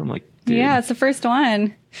 I'm like, dude. Yeah, it's the first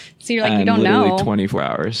one. So you're like, you don't know. Literally 24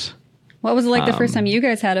 hours. What was it like the first time you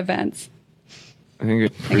guys had events? I think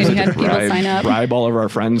it was like you had people sign up. Bribe all of our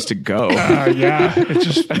friends to go. Yeah,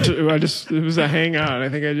 it was a hangout. I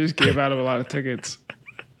think I just gave out a lot of tickets.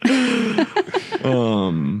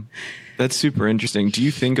 That's super interesting.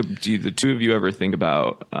 Do the two of you ever think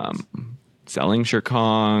about selling Shirt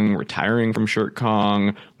Kong, retiring from Shirt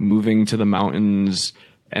Kong, moving to the mountains,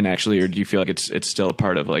 and actually, or do you feel like it's still a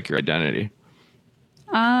part of like your identity?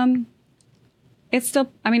 It's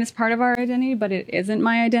still, I mean, it's part of our identity, but it isn't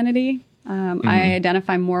my identity. I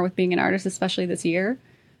identify more with being an artist, especially this year.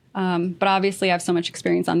 But obviously I have so much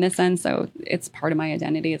experience on this end, so it's part of my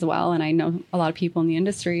identity as well. And I know a lot of people in the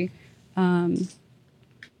industry. But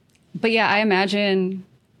yeah, I imagine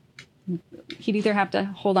he'd either have to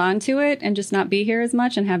hold on to it and just not be here as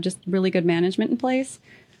much and have just really good management in place,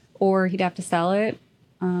 or he'd have to sell it.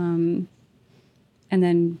 And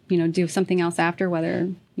then, you know, do something else after, whether,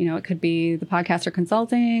 you know, it could be the podcast or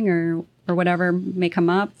consulting or whatever may come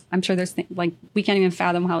up. I'm sure there's like, we can't even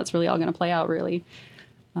fathom how it's really all going to play out really.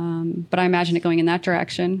 But I imagine it going in that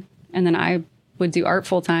direction. And then I would do art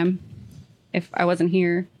full time if I wasn't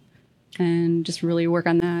here and just really work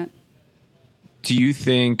on that. Do you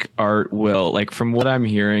think art will, like, from what I'm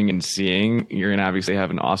hearing and seeing, you're going to obviously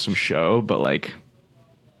have an awesome show, but like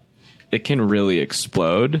it can really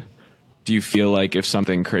explode. Do you feel like if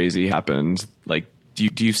something crazy happens, like,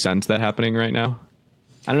 do you sense that happening right now?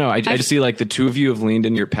 I don't know. I just see like the two of you have leaned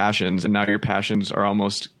into your passions, and now your passions are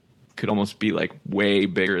could almost be like way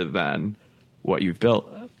bigger than what you've built.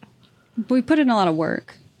 We put in a lot of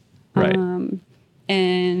work. Right.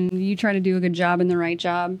 And you try to do a good job and the right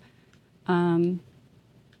job. I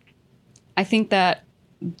think that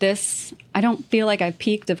I don't feel like I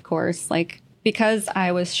peaked, of course, like because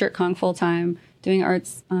I was Shirt Kong full time doing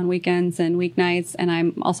arts on weekends and weeknights. And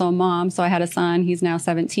I'm also a mom. So I had a son, he's now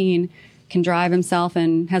 17, can drive himself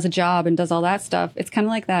and has a job and does all that stuff. It's kind of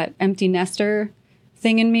like that empty nester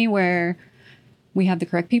thing in me where we have the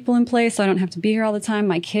correct people in place. So I don't have to be here all the time.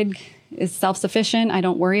 My kid is self-sufficient. I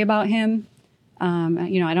don't worry about him.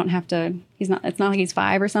 You know, I don't have to, it's not like he's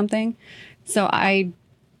 5 or something. So I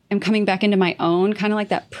am coming back into my own, kind of like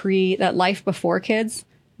that life before kids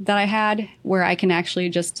that I had, where I can actually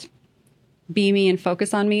just be me and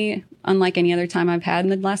focus on me unlike any other time I've had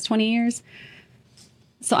in the last 20 years.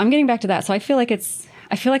 So I'm getting back to that. So I feel like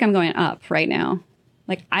I'm going up right now.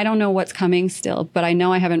 Like, I don't know what's coming still, but I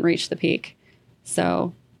know I haven't reached the peak.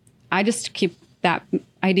 So I just keep that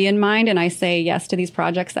idea in mind, and I say yes to these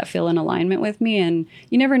projects that feel in alignment with me, and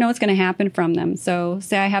you never know what's going to happen from them. So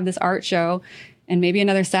say I have this art show, and maybe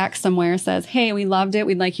another SAC somewhere says, hey, we loved it.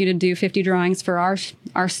 We'd like you to do 50 drawings for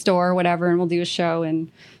our store or whatever, and we'll do a show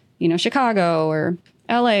in, Chicago or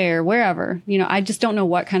LA or wherever. I just don't know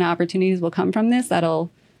what kind of opportunities will come from this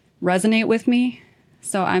that'll resonate with me.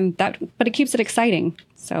 So but it keeps it exciting.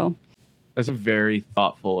 So that's a very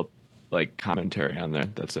thoughtful commentary on there.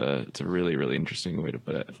 It's a really, really interesting way to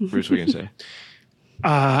put it. Bruce, what are you gonna say?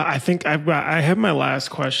 I think I have my last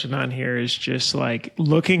question on here is just like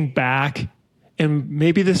looking back, and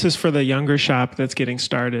maybe this is for the younger shop that's getting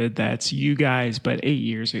started. That's you guys, but 8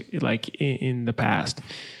 years like in the past.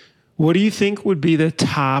 What do you think would be the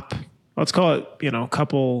top? Let's call it,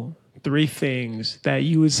 3 things that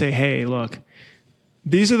you would say, hey, look,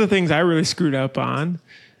 these are the things I really screwed up on.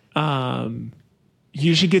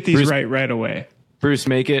 You should get these right away. Bruce,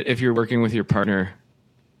 make it if you're working with your partner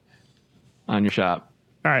on your shop.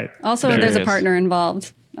 All right. Also, there's a partner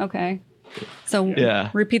involved. Okay. So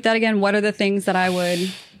repeat that again. What are the things that I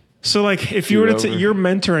would... So like if you were you're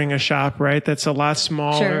mentoring a shop, right? That's a lot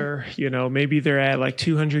smaller, Sure. Maybe they're at like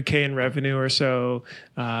 200K in revenue or so.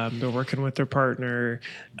 They're working with their partner.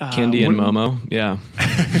 Candy and Momo. Yeah.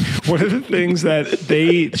 What are the things that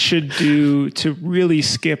they should do to really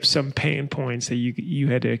skip some pain points that you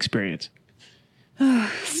had to experience?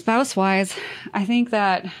 Spouse wise, I think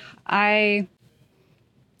that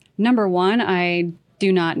number one, I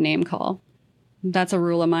do not name call. That's a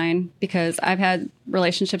rule of mine, because I've had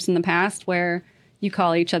relationships in the past where you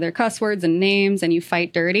call each other cuss words and names and you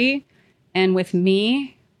fight dirty. And with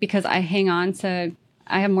me, because I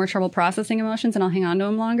have more trouble processing emotions and I'll hang on to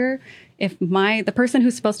them longer. If the person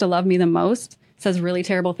who's supposed to love me the most says really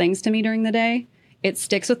terrible things to me during the day, it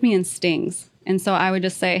sticks with me and stings. And so I would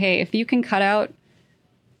just say, hey, if you can cut out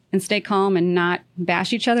and stay calm and not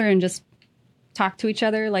bash each other and just talk to each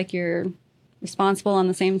other like you're responsible on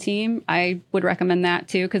the same team, I would recommend that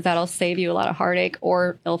too, because that'll save you a lot of heartache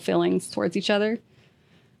or ill feelings towards each other.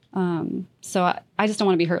 So I just don't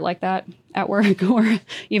want to be hurt like that at work or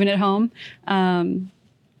even at home.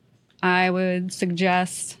 I would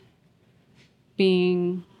suggest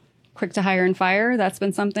being quick to hire and fire. That's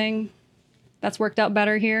been something that's worked out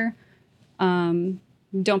better here. Don't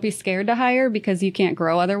be scared to hire, because you can't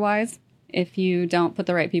grow otherwise if you don't put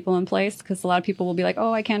the right people in place, because a lot of people will be like,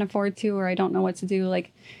 oh, I can't afford to, or I don't know what to do.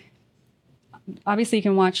 Like, obviously you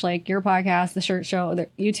can watch like your podcast, the shirt show, the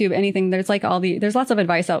YouTube, anything. There's like there's lots of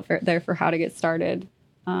advice out there for how to get started,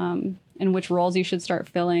 and which roles you should start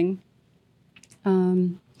filling.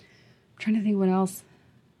 I'm trying to think what else.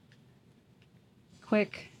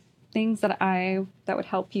 Quick things that would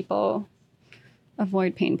help people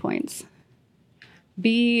avoid pain points.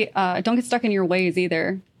 Don't get stuck in your ways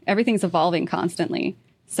either. Everything's evolving constantly.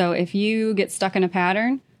 So if you get stuck in a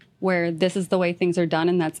pattern where this is the way things are done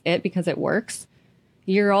and that's it because it works,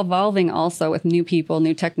 you're evolving also with new people,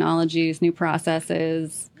 new technologies, new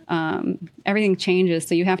processes. Everything changes.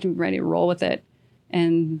 So you have to be ready to roll with it.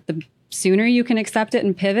 And the sooner you can accept it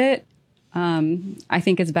and pivot, I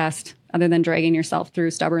think is best, other than dragging yourself through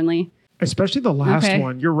stubbornly. Especially the last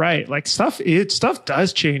one. You're right. Like stuff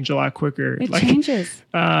does change a lot quicker. It changes.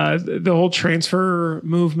 The whole transfer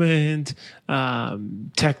movement,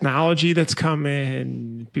 technology that's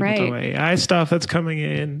coming, people throw AI stuff that's coming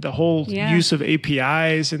in, the whole use of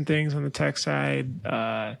APIs and things on the tech side,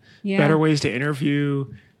 better ways to interview.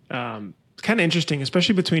 It's kind of interesting,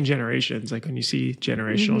 especially between generations. Like when you see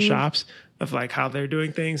generational shops of like how they're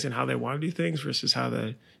doing things and how they want to do things versus how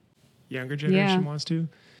the younger generation wants to.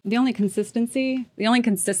 The only consistent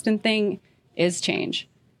thing is change,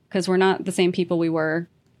 because we're not the same people we were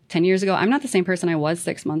 10 years ago. I'm not the same person I was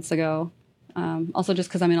 6 months ago. Also just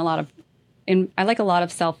because I'm I like a lot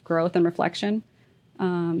of self-growth and reflection.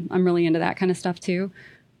 I'm really into that kind of stuff too,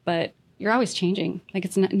 but you're always changing.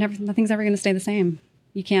 Like nothing's ever going to stay the same.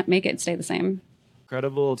 You can't make it stay the same.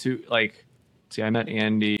 Incredible to I met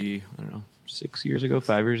Andy, I don't know, 5 years ago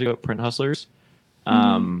at Print Hustlers.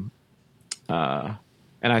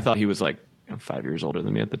 And I thought he was 5 years older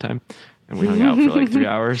than me at the time. And we hung out for 3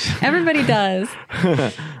 hours. Everybody does.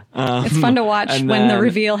 It's fun to watch when the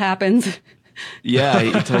reveal happens. Yeah,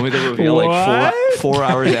 he told me the reveal 4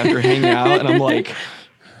 hours after hanging out. And I'm like,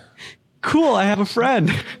 cool, I have a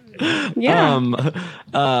friend. Yeah.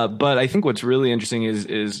 But I think what's really interesting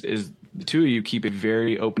is the two of you keep a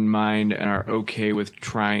very open mind and are okay with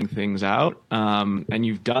trying things out. And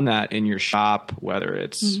you've done that in your shop, whether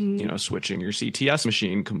it's, you know, switching your CTS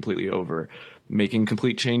machine completely over, making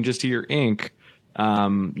complete changes to your ink.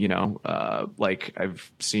 You know, like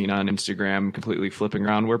I've seen on Instagram, completely flipping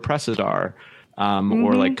around where presses are,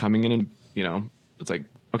 or like coming in and, you know, it's like,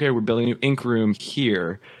 okay, we're building a new ink room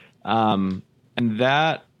here. And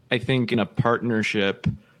that, I think, in a partnership,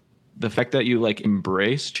 the fact that you like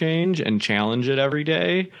embrace change and challenge it every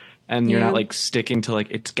day, and you're not like sticking to like,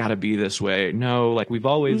 it's got to be this way. No, like we've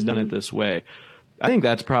always done it this way. I think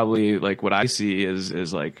that's probably like what I see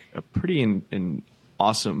is like a pretty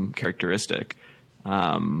awesome characteristic.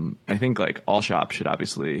 I think like all shops should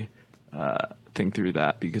obviously think through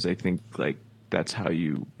that, because I think like that's how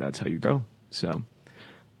you grow. So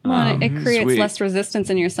well, it creates sweet. less resistance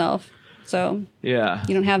in yourself. So yeah,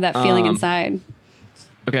 you don't have that feeling inside.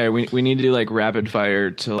 Okay, we need to do like rapid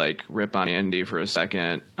fire to like rip on Andy for a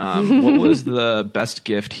second. What was the best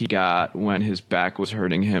gift he got when his back was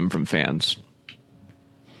hurting him from fans?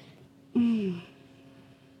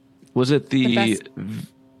 Was it the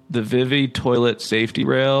Vivi toilet safety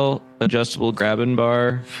rail, adjustable grab-and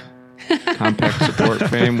bar, compact support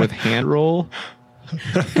frame with hand roll?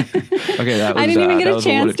 Okay, that was, I didn't even get a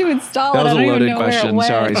chance to install it. That was I a don't even loaded know question.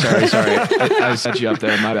 where it went. Sorry. I set you up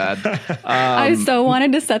there. My bad. I so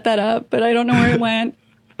wanted to set that up, but I don't know where it went.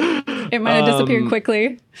 It might have disappeared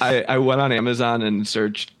quickly. I went on Amazon and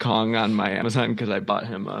searched Kong on my Amazon because I bought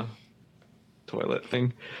him a toilet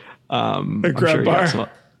thing. A grab bar.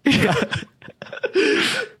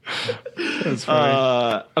 That's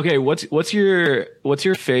funny. Okay, what's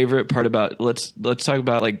your favorite part about? Let's talk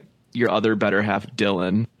about like your other better half,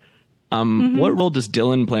 Dylan. What role does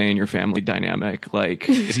Dylan play in your family dynamic? Like,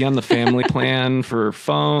 is he on the family plan for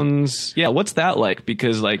phones? Yeah, what's that like?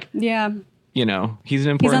 Because like, Yeah, you know, he's an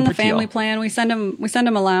he's important on the part to y'all. family plan. We send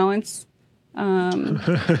him allowance.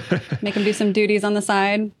 Make him do some duties on the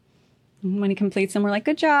side. When he completes them, we're like,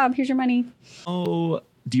 good job, here's your money. Oh,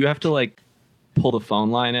 do you have to like pull the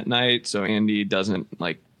phone line at night so Andy doesn't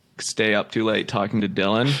like stay up too late talking to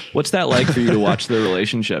Dylan? What's that like for you to watch the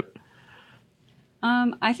relationship?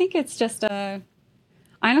 I think it's just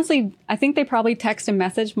honestly, I think they probably text and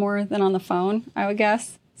message more than on the phone, I would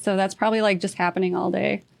guess. So that's probably like just happening all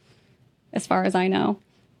day, as far as I know.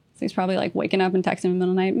 So he's probably like waking up and texting in the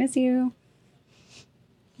middle of the night, miss you.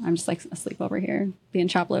 I'm just like asleep over here, being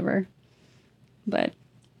chopped liver. But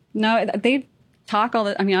no, they talk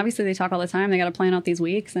obviously they talk all the time. They got to plan out these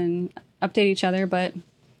weeks and update each other, but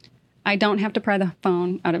I don't have to pry the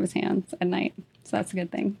phone out of his hands at night. So that's a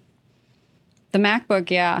good thing. The MacBook,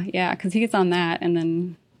 yeah, because he gets on that, and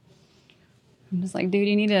then I'm just like, dude,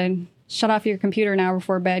 you need to shut off your computer an hour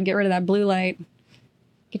before bed, get rid of that blue light,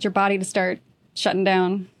 get your body to start shutting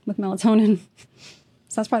down with melatonin.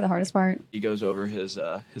 So that's probably the hardest part. He goes over his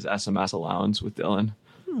SMS allowance with Dylan.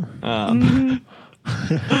 I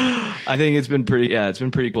think it's been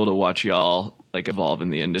pretty cool to watch y'all like evolve in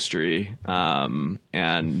the industry, and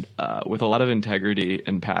with a lot of integrity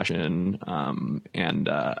and passion,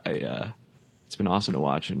 it's been awesome to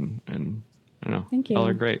watch, and I don't know. Thank you. Y'all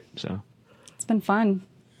are great. So It's been fun.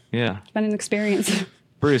 yeah. It's been an experience.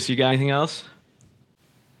 Bruce, you got anything else?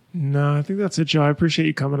 No, I think that's it, Joe. I appreciate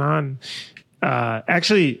you coming on.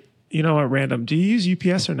 Actually, you know what, random, do you use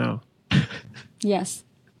UPS or no? Yes.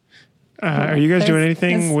 Are you guys doing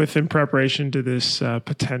anything there's- within preparation to this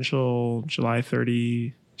potential July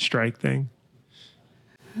 30 strike thing?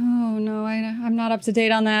 Oh, no, I'm not up to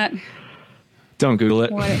date on that. Don't Google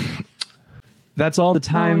it. What? That's all the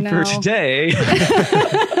time for no. today.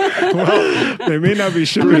 Well, they may not be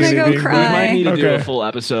shipping gonna go anything. cry. We might need to do a Okay. full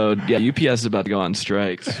episode. Yeah, UPS is about to go on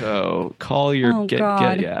strike, so call your Oh,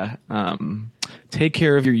 God. take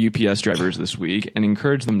care of your UPS drivers this week and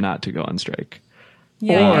encourage them not to go on strike.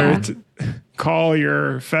 Yeah. Call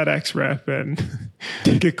your FedEx rep and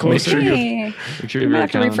get closer. to your, Hey, Make sure we your might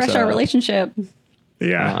have to account's refresh our up. relationship.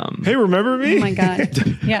 yeah. Hey, remember me? Oh my God.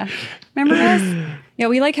 Yeah. Remember us? Yeah,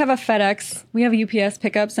 we like have a FedEx. We have UPS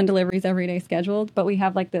pickups and deliveries every day scheduled, but we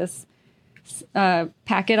have like this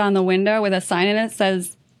packet on the window with a sign in it that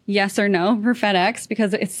says yes or no for FedEx,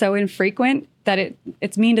 because it's so infrequent that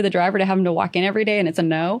it's mean to the driver to have him to walk in every day and it's a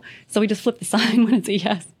no. So we just flip the sign when it's a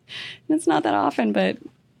yes. And it's not that often, but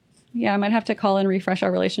yeah, I might have to call and refresh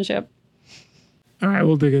our relationship. All right,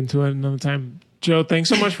 we'll dig into it another time. Joe, thanks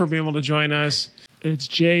so much for being able to join us. It's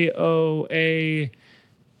JoAnn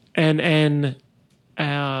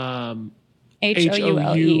HOULE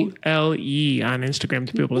on Instagram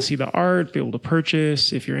to be able to see the art, be able to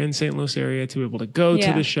purchase. If you're in St. Louis area, to be able to go to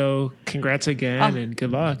Yeah. the show. Congrats again and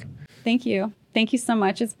good luck. Thank you. Thank you so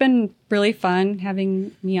much. It's been really fun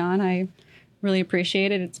having me on. I really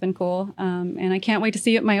appreciate it. It's been cool. And I can't wait to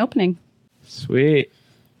see you at my opening. Sweet.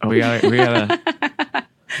 Oh, we gotta.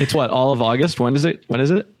 It's what, all of August? When is it?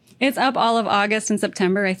 It's up all of August and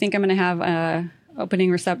September. I think I'm going to have a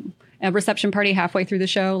reception party halfway through the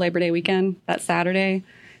show, Labor Day weekend, that Saturday.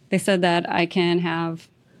 They said that I can have,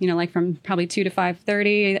 like from probably 2 to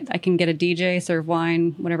 5:30, I can get a DJ, serve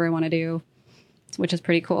wine, whatever I want to do, which is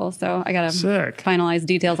pretty cool. So I got to finalize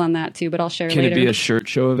details on that too, but I'll share later. Can it be a shirt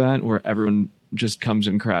show event where everyone just comes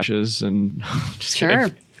and crashes and just sure.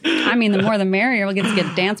 kidding. I mean, the more the merrier. We'll get to get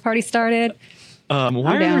a dance party started.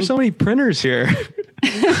 Why are there so many printers here?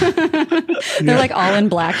 They're like all in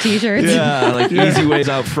black t-shirts. Yeah, like Easy Ways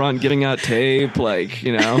out front, giving out tape, like,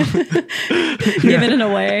 giving it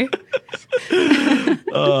away.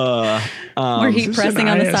 We're heat pressing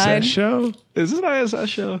on the side. Show? Is this an ISS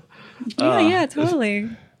show? Yeah, totally.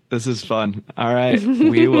 This is fun. All right,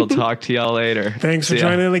 we will talk to y'all later. Thanks for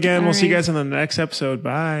joining in again. We'll see you guys in the next episode.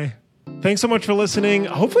 Bye. Thanks so much for listening.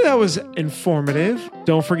 Hopefully that was informative.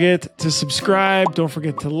 Don't forget to subscribe. Don't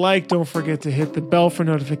forget to like. Don't forget to hit the bell for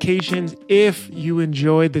notifications if you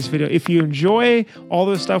enjoyed this video. If you enjoy all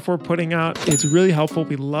the stuff we're putting out, it's really helpful.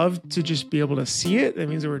 We love to just be able to see it. That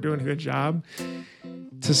means that we're doing a good job.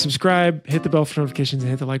 To subscribe, hit the bell for notifications, and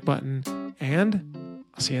hit the like button. And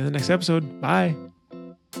I'll see you in the next episode. Bye.